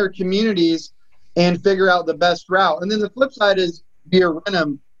within their communities and figure out the best route. And then the flip side is, do you rent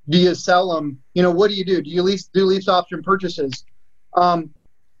them? Do you sell them? What do you do? Do you do lease option purchases?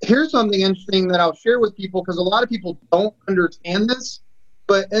 Here's something interesting that I'll share with people because a lot of people don't understand this.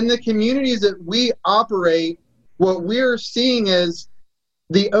 But in the communities that we operate, what we're seeing is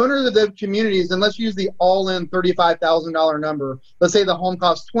the owners of those communities, and let's use the all-in $35,000 number. Let's say the home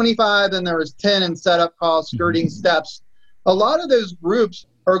costs $25,000 and there was $10,000 in setup costs, skirting, steps. A lot of those groups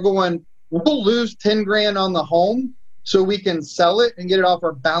are going, we'll lose $10,000 on the home so we can sell it and get it off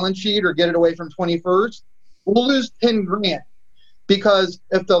our balance sheet or get it away from 21st. We'll lose $10,000 because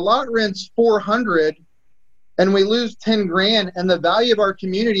if the lot rent's $400 and we lose $10,000 and the value of our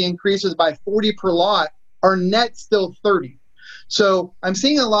community increases by 40 per lot, our net's still 30. So I'm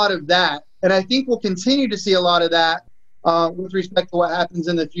seeing a lot of that, and I think we'll continue to see a lot of that with respect to what happens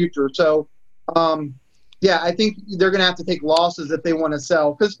in the future. So, I think they're going to have to take losses if they want to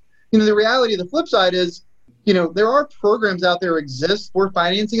sell. Because, the reality, the flip side is, there are programs out there exist for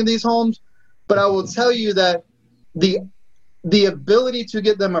financing of these homes, but I will tell you that the ability to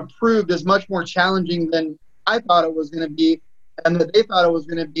get them approved is much more challenging than I thought it was going to be and that they thought it was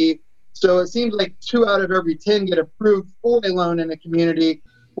going to be. So it seems like 2 out of every 10 get approved for a loan in a community,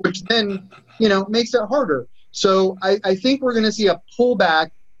 which then, makes it harder. So I think we're going to see a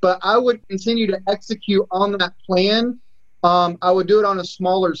pullback, but I would continue to execute on that plan. I would do it on a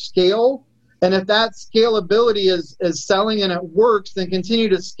smaller scale. And if that scalability is selling and it works, then continue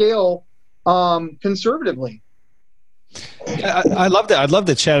to scale conservatively. Yeah, I love that. I'd love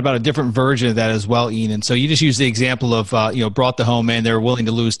to chat about a different version of that as well, Ian. And so you just used the example of, brought the home in, they're willing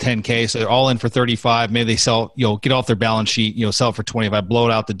to lose $10,000. So they're all in for 35. Maybe they sell, get off their balance sheet, sell it for 25, blow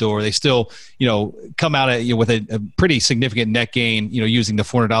it out the door. They still, come out at with a pretty significant net gain, using the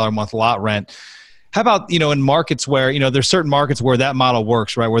 $400 a month lot rent. How about, in markets where, there's certain markets where that model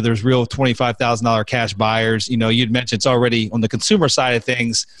works, right? Where there's real $25,000 cash buyers. You'd mentioned it's already on the consumer side of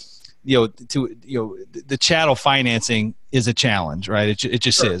things. The chattel financing is a challenge, right? It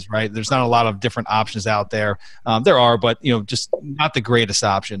just Sure. is, right? There's not a lot of different options out there. There are, but just not the greatest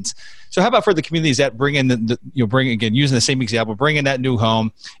options. So how about for the communities that bring in using the same example, bring in that new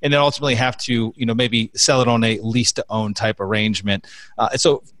home and then ultimately have to, maybe sell it on a lease to own type arrangement.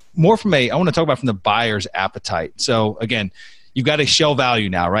 So more I want to talk about from the buyer's appetite. So again, you've got a shell value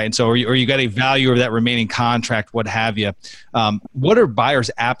now, right? And so, or you got a value of that remaining contract, what have you. What are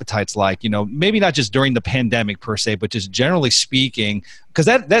buyers' appetites like? Maybe not just during the pandemic per se, but just generally speaking, because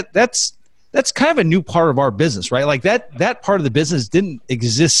that's kind of a new part of our business, right? Like that part of the business didn't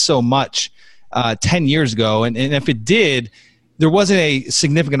exist so much 10 years ago, and if it did, there wasn't a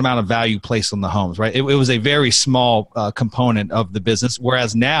significant amount of value placed on the homes, right? It was a very small component of the business,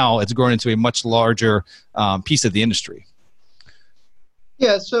 whereas now it's grown into a much larger piece of the industry.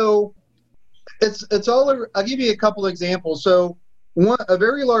 Yeah, so it's all. I'll give you a couple examples. So a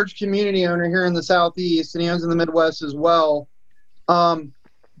very large community owner here in the Southeast, and he owns in the Midwest as well.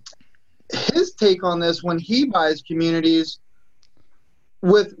 His take on this when he buys communities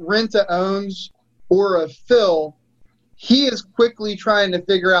with rent-to-owns or a fill, he is quickly trying to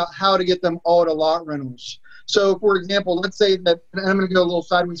figure out how to get them all to lot rentals. So, for example, let's say that, and I'm going to go a little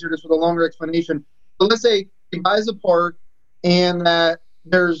sideways here just with a longer explanation. So let's say he buys a park and that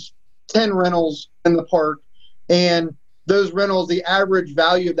there's 10 rentals in the park, and those rentals, the average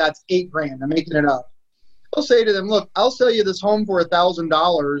value of that's $8,000. I'm making it up. I'll say to them, look, I'll sell you this home for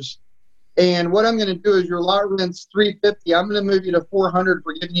 $1,000, and what I'm going to do is your lot rent's $350. I'm going to move you to $400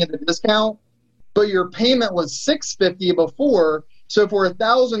 for giving you the discount, but your payment was $650 before. So for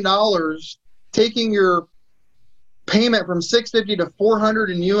 $1,000, taking your payment from $650 to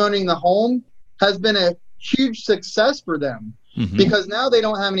 $400 and you owning the home has been a huge success for them because now they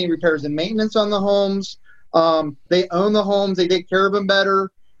don't have any repairs and maintenance on the homes. They own the homes. They take care of them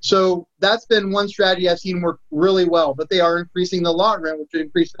better. So that's been one strategy I've seen work really well, but they are increasing the lot rent, which would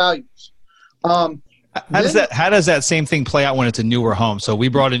increase values. How does that same thing play out when it's a newer home? So we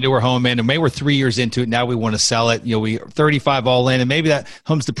brought a newer home in, and maybe we're 3 years into it. Now we want to sell it. We 35 all in, and maybe that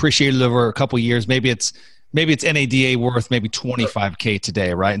home's depreciated over a couple of years. Maybe it's NADA worth maybe $25K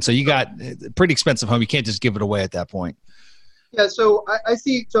today, right? And so you got a pretty expensive home. You can't just give it away at that point. Yeah. So I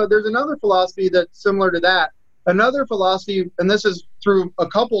see. So there's another philosophy that's similar to that. Another philosophy, and this is through a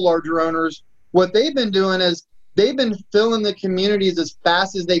couple larger owners, what they've been doing is they've been filling the communities as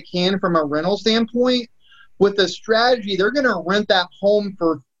fast as they can from a rental standpoint. With the strategy, they're going to rent that home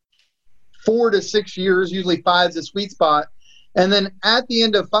for 4 to 6 years, usually 5 is the sweet spot. And then at the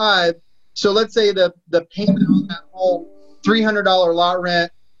end of 5, so let's say the payment on that home, $300 lot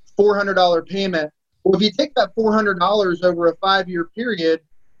rent, $400 payment. Well, if you take that $400 over a 5-year period,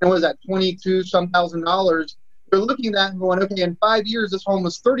 and was that $22,000, they're looking at that and going, okay, in 5 years, this home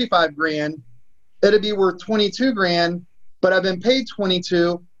was $35,000. It'd be worth $22,000, but I've been paid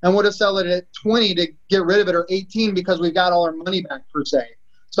 $22,000 and would have sell it at $20,000 to get rid of it, or $18,000 because we've got all our money back per se.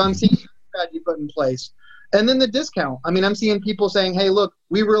 So I'm seeing that strategy put in place. And then the discount. I mean, I'm seeing people saying, hey, look,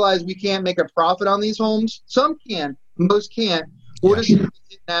 we realize we can't make a profit on these homes. Some can, most can't. We're just going to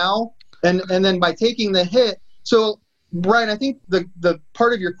take it now. And then by taking the hit. So, Brian, I think the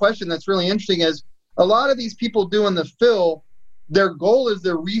part of your question that's really interesting is a lot of these people doing the fill, their goal is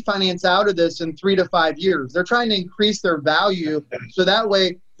to refinance out of this in 3 to 5 years. They're trying to increase their value so that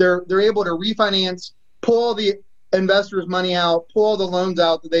way they're able to refinance, pull all the investors' money out, pull all the loans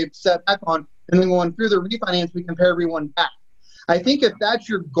out that they've set back on, and then going through the refinance, we can pay everyone back. I think if that's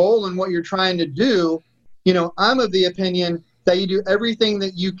your goal and what you're trying to do, I'm of the opinion that you do everything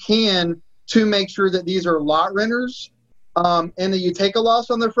that you can to make sure that these are lot renters and that you take a loss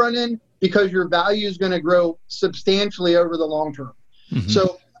on the front end because your value is going to grow substantially over the long term.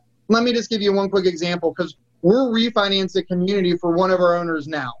 So let me just give you one quick example because we're refinancing a community for one of our owners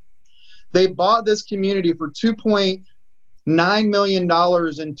now. They bought this community for $2.9 million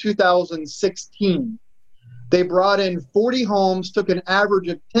in 2016. They brought in 40 homes, took an average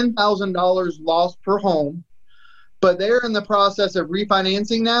of $10,000 loss per home, but they're in the process of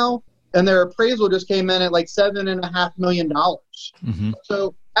refinancing now, and their appraisal just came in at like $7.5 million.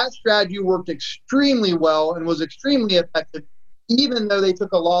 So that strategy worked extremely well and was extremely effective, even though they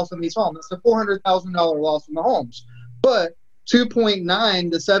took a loss on these homes. It's a $400,000 loss on the homes. But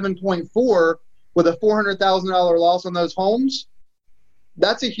 2.9 to 7.4 with a $400,000 loss on those homes,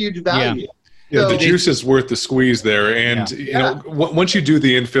 that's a huge value. Yeah, the juice is worth the squeeze there. And, once you do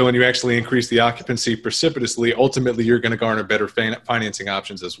the infill and you actually increase the occupancy precipitously, ultimately you're going to garner better financing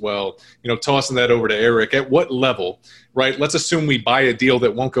options as well. Tossing that over to Eric, at what level, right? Let's assume we buy a deal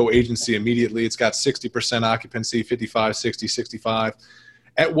that won't go agency immediately. It's got 60% occupancy, 55, 60, 65.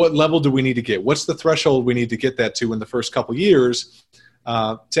 At what level do we need to get? What's the threshold we need to get that to in the first couple years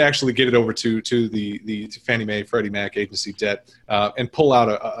to actually get it over to the Fannie Mae, Freddie Mac agency debt and pull out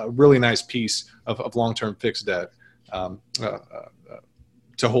a really nice piece of long-term fixed debt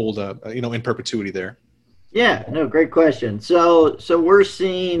to hold in perpetuity there? Yeah, no, great question. So we're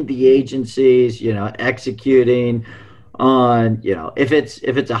seeing the agencies, executing on, if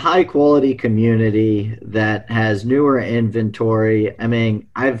it's a high quality community that has newer inventory. I mean,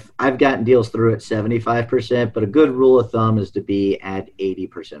 I've gotten deals through at 75%, but a good rule of thumb is to be at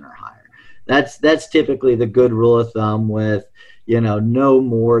 80% or higher. That's typically the good rule of thumb, with no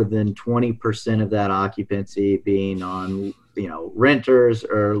more than 20% of that occupancy being on renters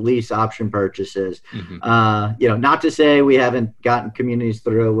or lease option purchases. Not to say we haven't gotten communities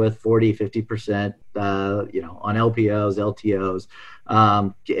through with 40, 50%, on LPOs, LTOs.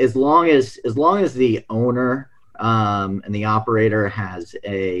 As long as the owner and the operator has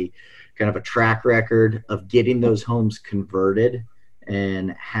a kind of a track record of getting those homes converted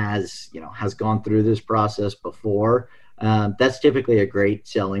and has gone through this process before, that's typically a great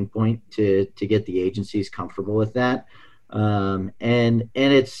selling point to get the agencies comfortable with that. And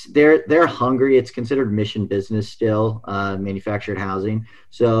it's they're hungry. It's considered mission business still, manufactured housing.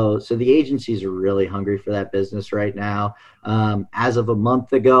 So the agencies are really hungry for that business right now. As of a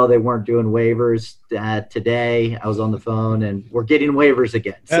month ago, they weren't doing waivers. Today, I was on the phone and we're getting waivers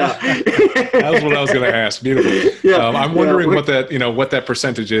again. So that was what I was going to ask. Beautiful. Yeah, I'm wondering what that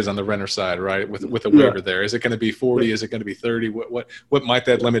percentage is on the renter side, right? With a waiver there, is it going to be 40? Is it going to be 30? What might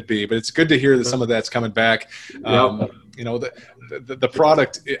that limit be? But it's good to hear that some of that's coming back. the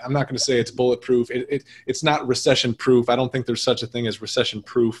product, I'm not going to say it's bulletproof. It's not recession proof. I don't think there's such a thing as recession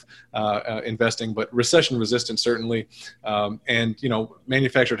proof investing, but recession resistant certainly. And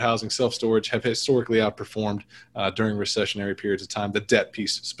manufactured housing, self-storage have historically outperformed during recessionary periods of time, the debt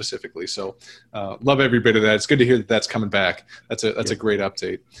piece specifically. So love every bit of that. It's good to hear that that's coming back. That's a great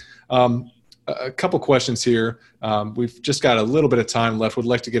update. A couple questions here. We've just got a little bit of time left. Would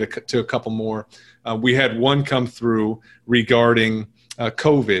like to get to a couple more. We had one come through regarding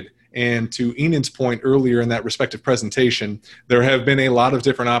COVID. And to Enan's point earlier in that respective presentation, there have been a lot of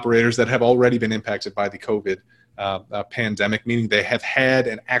different operators that have already been impacted by the COVID pandemic, meaning they have had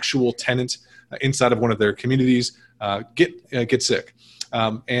an actual tenant inside of one of their communities get sick.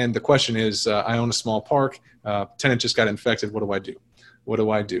 And the question is, I own a small park. Tenant just got infected. What do I do? What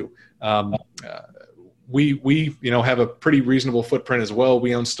do I do? We have a pretty reasonable footprint as well.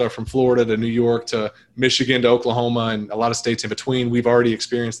 We own stuff from Florida to New York to Michigan to Oklahoma and a lot of states in between. We've already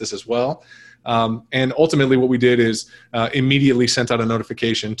experienced this as well. And ultimately what we did is immediately sent out a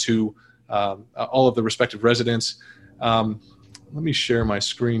notification to all of the respective residents. Let me share my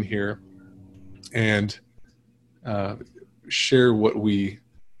screen here and share what we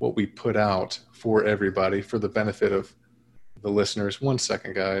put out for everybody for the benefit of the listeners. 1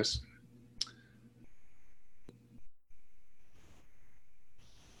 second, guys.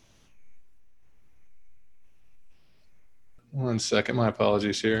 One second. My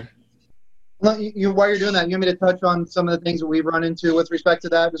apologies here. While you're doing that, you want me to touch on some of the things that we've run into with respect to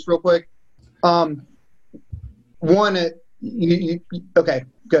that, just real quick? Okay,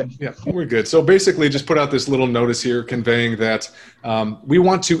 good. Yeah, we're good. So basically just put out this little notice here conveying that we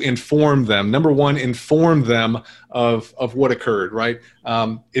want to inform them. Number one, inform them of what occurred, right?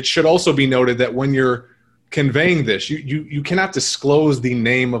 It should also be noted that when you're conveying this, you cannot disclose the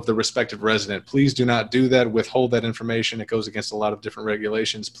name of the respective resident. Please do not do that. Withhold that information. It goes against a lot of different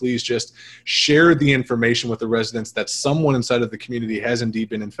regulations. Please just share the information with the residents that someone inside of the community has indeed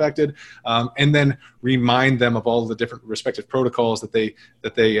been infected, and then remind them of all of the different respective protocols that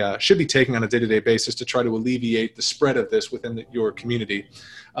they should be taking on a day-to-day basis to try to alleviate the spread of this within your community.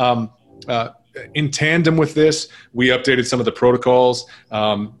 In tandem with this, we updated some of the protocols.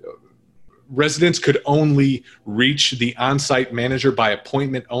 Residents could only reach the on-site manager by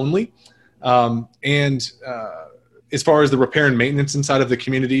appointment only. And as far as the repair and maintenance inside of the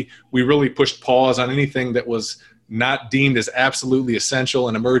community, we really pushed pause on anything that was not deemed as absolutely essential,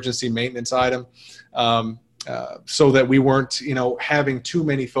 an emergency maintenance item, so that we weren't, having too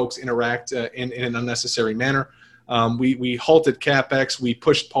many folks interact in an unnecessary manner. We halted CapEx. We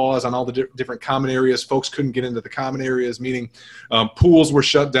pushed pause on all the different common areas. Folks couldn't get into the common areas, meaning pools were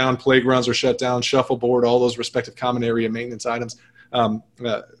shut down, playgrounds were shut down, shuffleboard, all those respective common area maintenance items.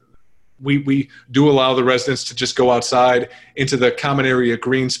 We do allow the residents to just go outside into the common area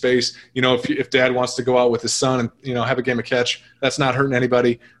green space. If dad wants to go out with his son and, have a game of catch, that's not hurting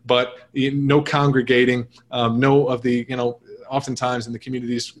anybody, but no congregating, no of the, oftentimes in the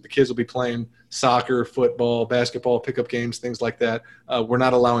communities, the kids will be playing soccer, football, basketball, pickup games, things like that. We're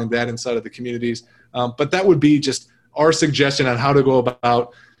not allowing that inside of the communities. But that would be just our suggestion on how to go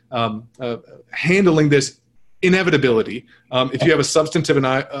about handling this inevitability. If you have a substantive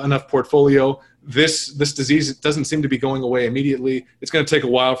enough portfolio, this disease doesn't seem to be going away immediately. It's going to take a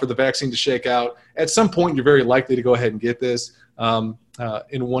while for the vaccine to shake out. At some point, you're very likely to go ahead and get this in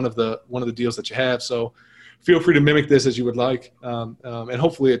one of the deals that you have. So feel free to mimic this as you would like, and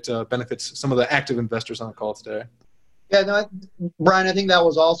hopefully it benefits some of the active investors on the call today. Yeah, no, Brian, I think that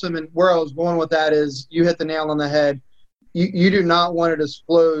was awesome. And where I was going with that is you hit the nail on the head. You do not want to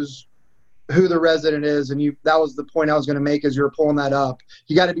disclose who the resident is, and that was the point I was going to make as you were pulling that up.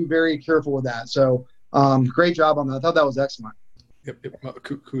 You got to be very careful with that. So great job on that. I thought that was excellent. Yep.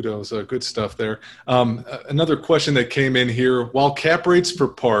 Kudos. Good stuff there. Another question that came in here. While cap rates for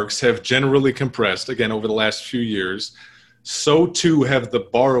parks have generally compressed, again, over the last few years, so too have the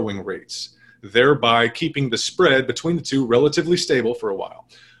borrowing rates, thereby keeping the spread between the two relatively stable for a while.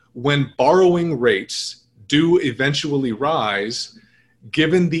 When borrowing rates do eventually rise,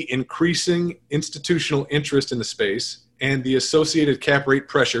 given the increasing institutional interest in the space and the associated cap rate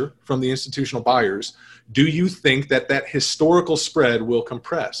pressure from the institutional buyers, do you think that historical spread will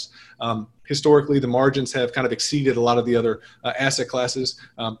compress? Historically, the margins have kind of exceeded a lot of the other asset classes.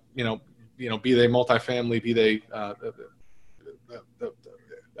 Be they multifamily, be they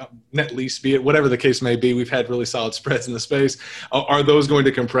net lease, be it whatever the case may be. We've had really solid spreads in the space. Are those going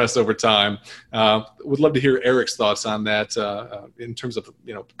to compress over time? Would love to hear Eric's thoughts on that in terms of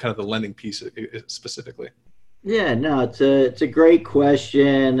kind of the lending piece specifically. Yeah, no, it's a great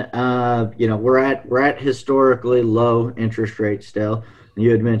question. We're at historically low interest rates still. You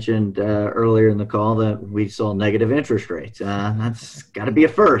had mentioned earlier in the call that we saw negative interest rates. That's got to be a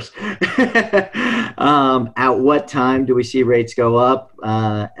first. At what time do we see rates go up?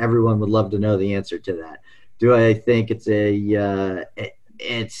 Everyone would love to know the answer to that. Do I think it's a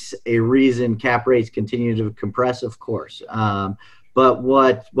reason cap rates continue to compress? Of course. But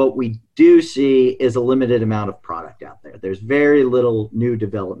what we do see is a limited amount of product out there. There's very little new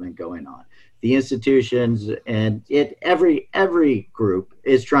development going on. The institutions and every group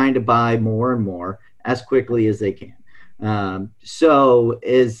is trying to buy more and more as quickly as they can.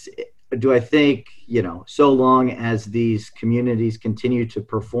 Do I think, so long as these communities continue to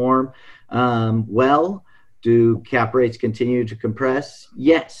perform well, do cap rates continue to compress?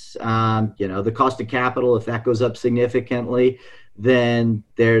 Yes. The cost of capital, if that goes up significantly, then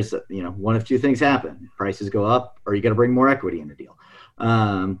there's, one of two things happen. Prices go up or you got to bring more equity in the deal.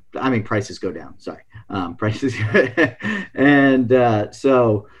 Prices go down. Sorry. Prices.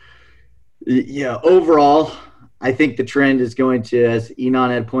 Overall, I think the trend is going to, as Enon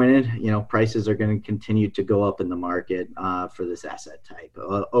had pointed, prices are going to continue to go up in the market for this asset type.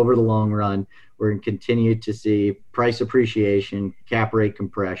 Over the long run, we're going to continue to see price appreciation, cap rate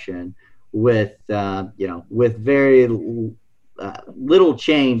compression with very little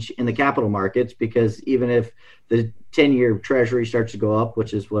change in the capital markets, because even if the 10-year treasury starts to go up,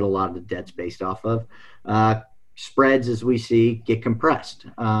 which is what a lot of the debt's based off of, spreads, as we see, get compressed.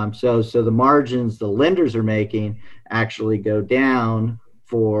 So the margins the lenders are making actually go down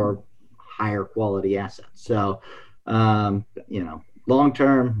for higher quality assets. So, long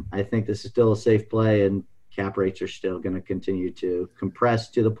term, I think this is still a safe play, and cap rates are still going to continue to compress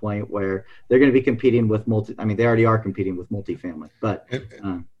to the point where they're going to be competing with they already are competing with multifamily, but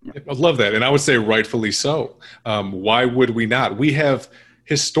I love that. And I would say rightfully so. Why would we not? We have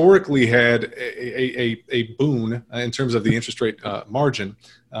historically had a boon in terms of the interest rate margin.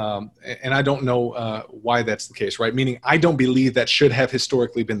 And I don't know why that's the case, right? Meaning I don't believe that should have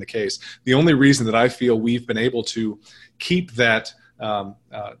historically been the case. The only reason that I feel we've been able to keep that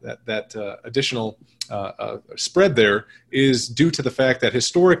additional spread there is due to the fact that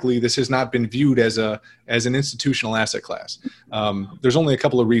historically this has not been viewed as an institutional asset class. There's only a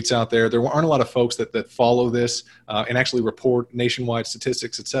couple of REITs out there. There aren't a lot of folks that follow this and actually report nationwide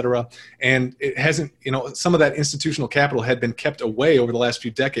statistics, et cetera. And it hasn't, some of that institutional capital had been kept away over the last few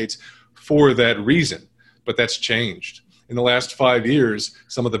decades for that reason, but that's changed. In the last 5 years,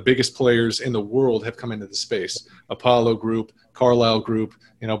 some of the biggest players in the world have come into the space. Apollo Group, Carlyle Group,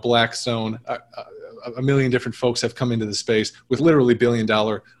 Blackstone, a million different folks have come into the space with literally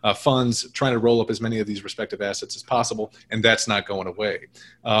billion-dollar funds trying to roll up as many of these respective assets as possible, and that's not going away.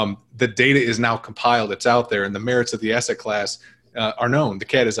 The data is now compiled, it's out there, and the merits of the asset class are known. The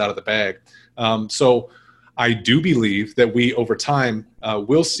cat is out of the bag. So I do believe that we, over time,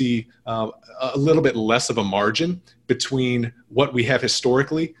 will see a little bit less of a margin between what we have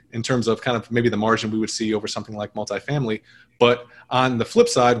historically in terms of kind of maybe the margin we would see over something like multifamily. But on the flip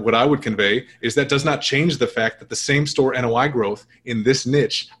side, what I would convey is that does not change the fact that the same store NOI growth in this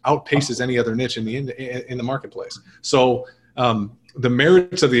niche outpaces any other niche in the marketplace. So the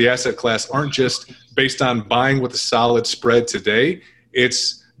merits of the asset class aren't just based on buying with a solid spread today.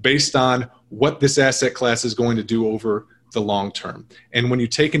 It's based on what this asset class is going to do over the long term. And when you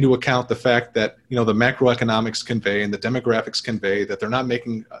take into account the fact that, the macroeconomics convey and the demographics convey that they're not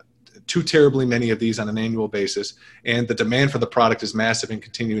making too terribly many of these on an annual basis, and the demand for the product is massive and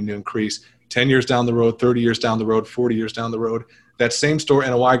continuing to increase 10 years down the road, 30 years down the road, 40 years down the road, that same store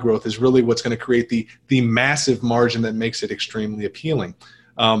NOI growth is really what's going to create the massive margin that makes it extremely appealing.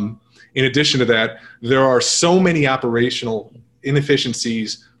 In addition to that, there are so many operational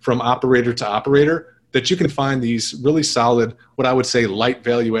inefficiencies from operator to operator that you can find these really solid, what I would say, light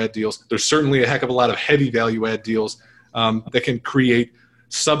value add deals. There's certainly a heck of a lot of heavy value add deals that can create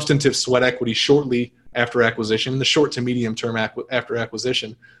substantive sweat equity shortly after acquisition, in the short to medium term after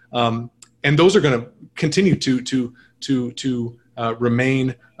acquisition. And those are going to continue to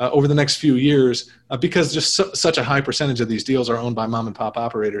remain over the next few years because just such a high percentage of these deals are owned by mom and pop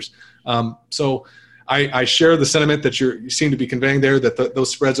operators. So I share the sentiment that you seem to be conveying there, that those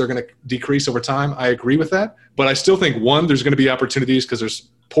spreads are going to decrease over time. I agree with that. But I still think, one, there's going to be opportunities because there's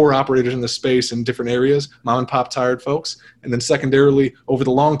poor operators in the space in different areas, mom and pop tired folks. And then secondarily, over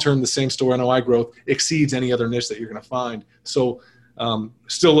the long term, the same store NOI growth exceeds any other niche that you're going to find. So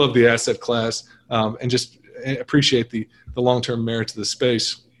still love the asset class and just appreciate the long-term merits of the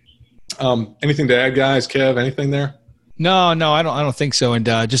space. Anything to add, guys? Kev, anything there? No, I don't think so. And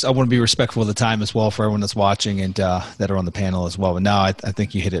I want to be respectful of the time as well for everyone that's watching and that are on the panel as well. But no, I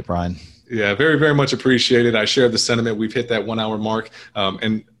think you hit it, Brian. Yeah, very, very much appreciated. I share the sentiment. We've hit that 1 hour mark.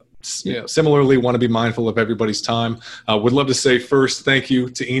 And similarly, want to be mindful of everybody's time. Would love to say first, thank you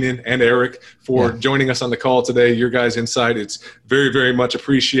to Enan and Eric for joining us on the call today. Your guys' insight, it's very, very much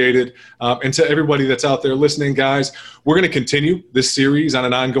appreciated. And to everybody that's out there listening, guys, we're going to continue this series on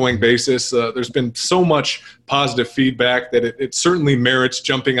an ongoing basis. There's been so much positive feedback that it certainly merits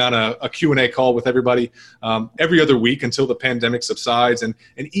jumping on a Q&A call with everybody every other week until the pandemic subsides. And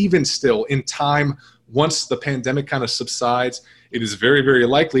even still, in time, once the pandemic kind of subsides, it is very, very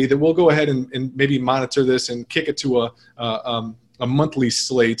likely that we'll go ahead and maybe monitor this and kick it to a monthly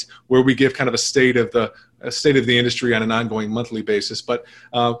slate where we give kind of a state of the industry on an ongoing monthly basis. But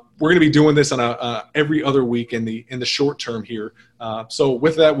we're going to be doing this on every other week in the short term here. So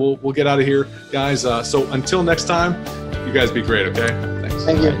with that, we'll get out of here, guys. So until next time, you guys be great. Okay. Thanks.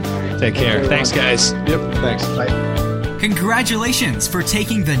 Thank you. Take care. Thanks, guys. Yep. Thanks. Bye. Congratulations for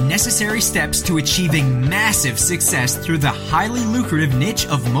taking the necessary steps to achieving massive success through the highly lucrative niche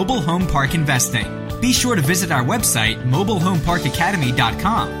of mobile home park investing. Be sure to visit our website,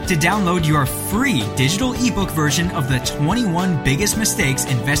 mobilehomeparkacademy.com, to download your free digital ebook version of the 21 biggest mistakes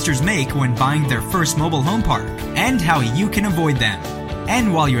investors make when buying their first mobile home park and how you can avoid them.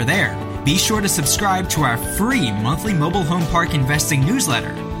 And while you're there, be sure to subscribe to our free monthly mobile home park investing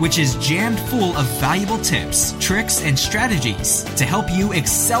newsletter, which is jammed full of valuable tips, tricks, and strategies to help you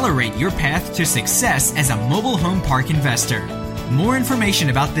accelerate your path to success as a mobile home park investor. More information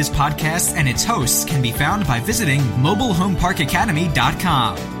about this podcast and its hosts can be found by visiting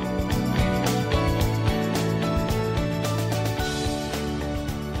mobilehomeparkacademy.com.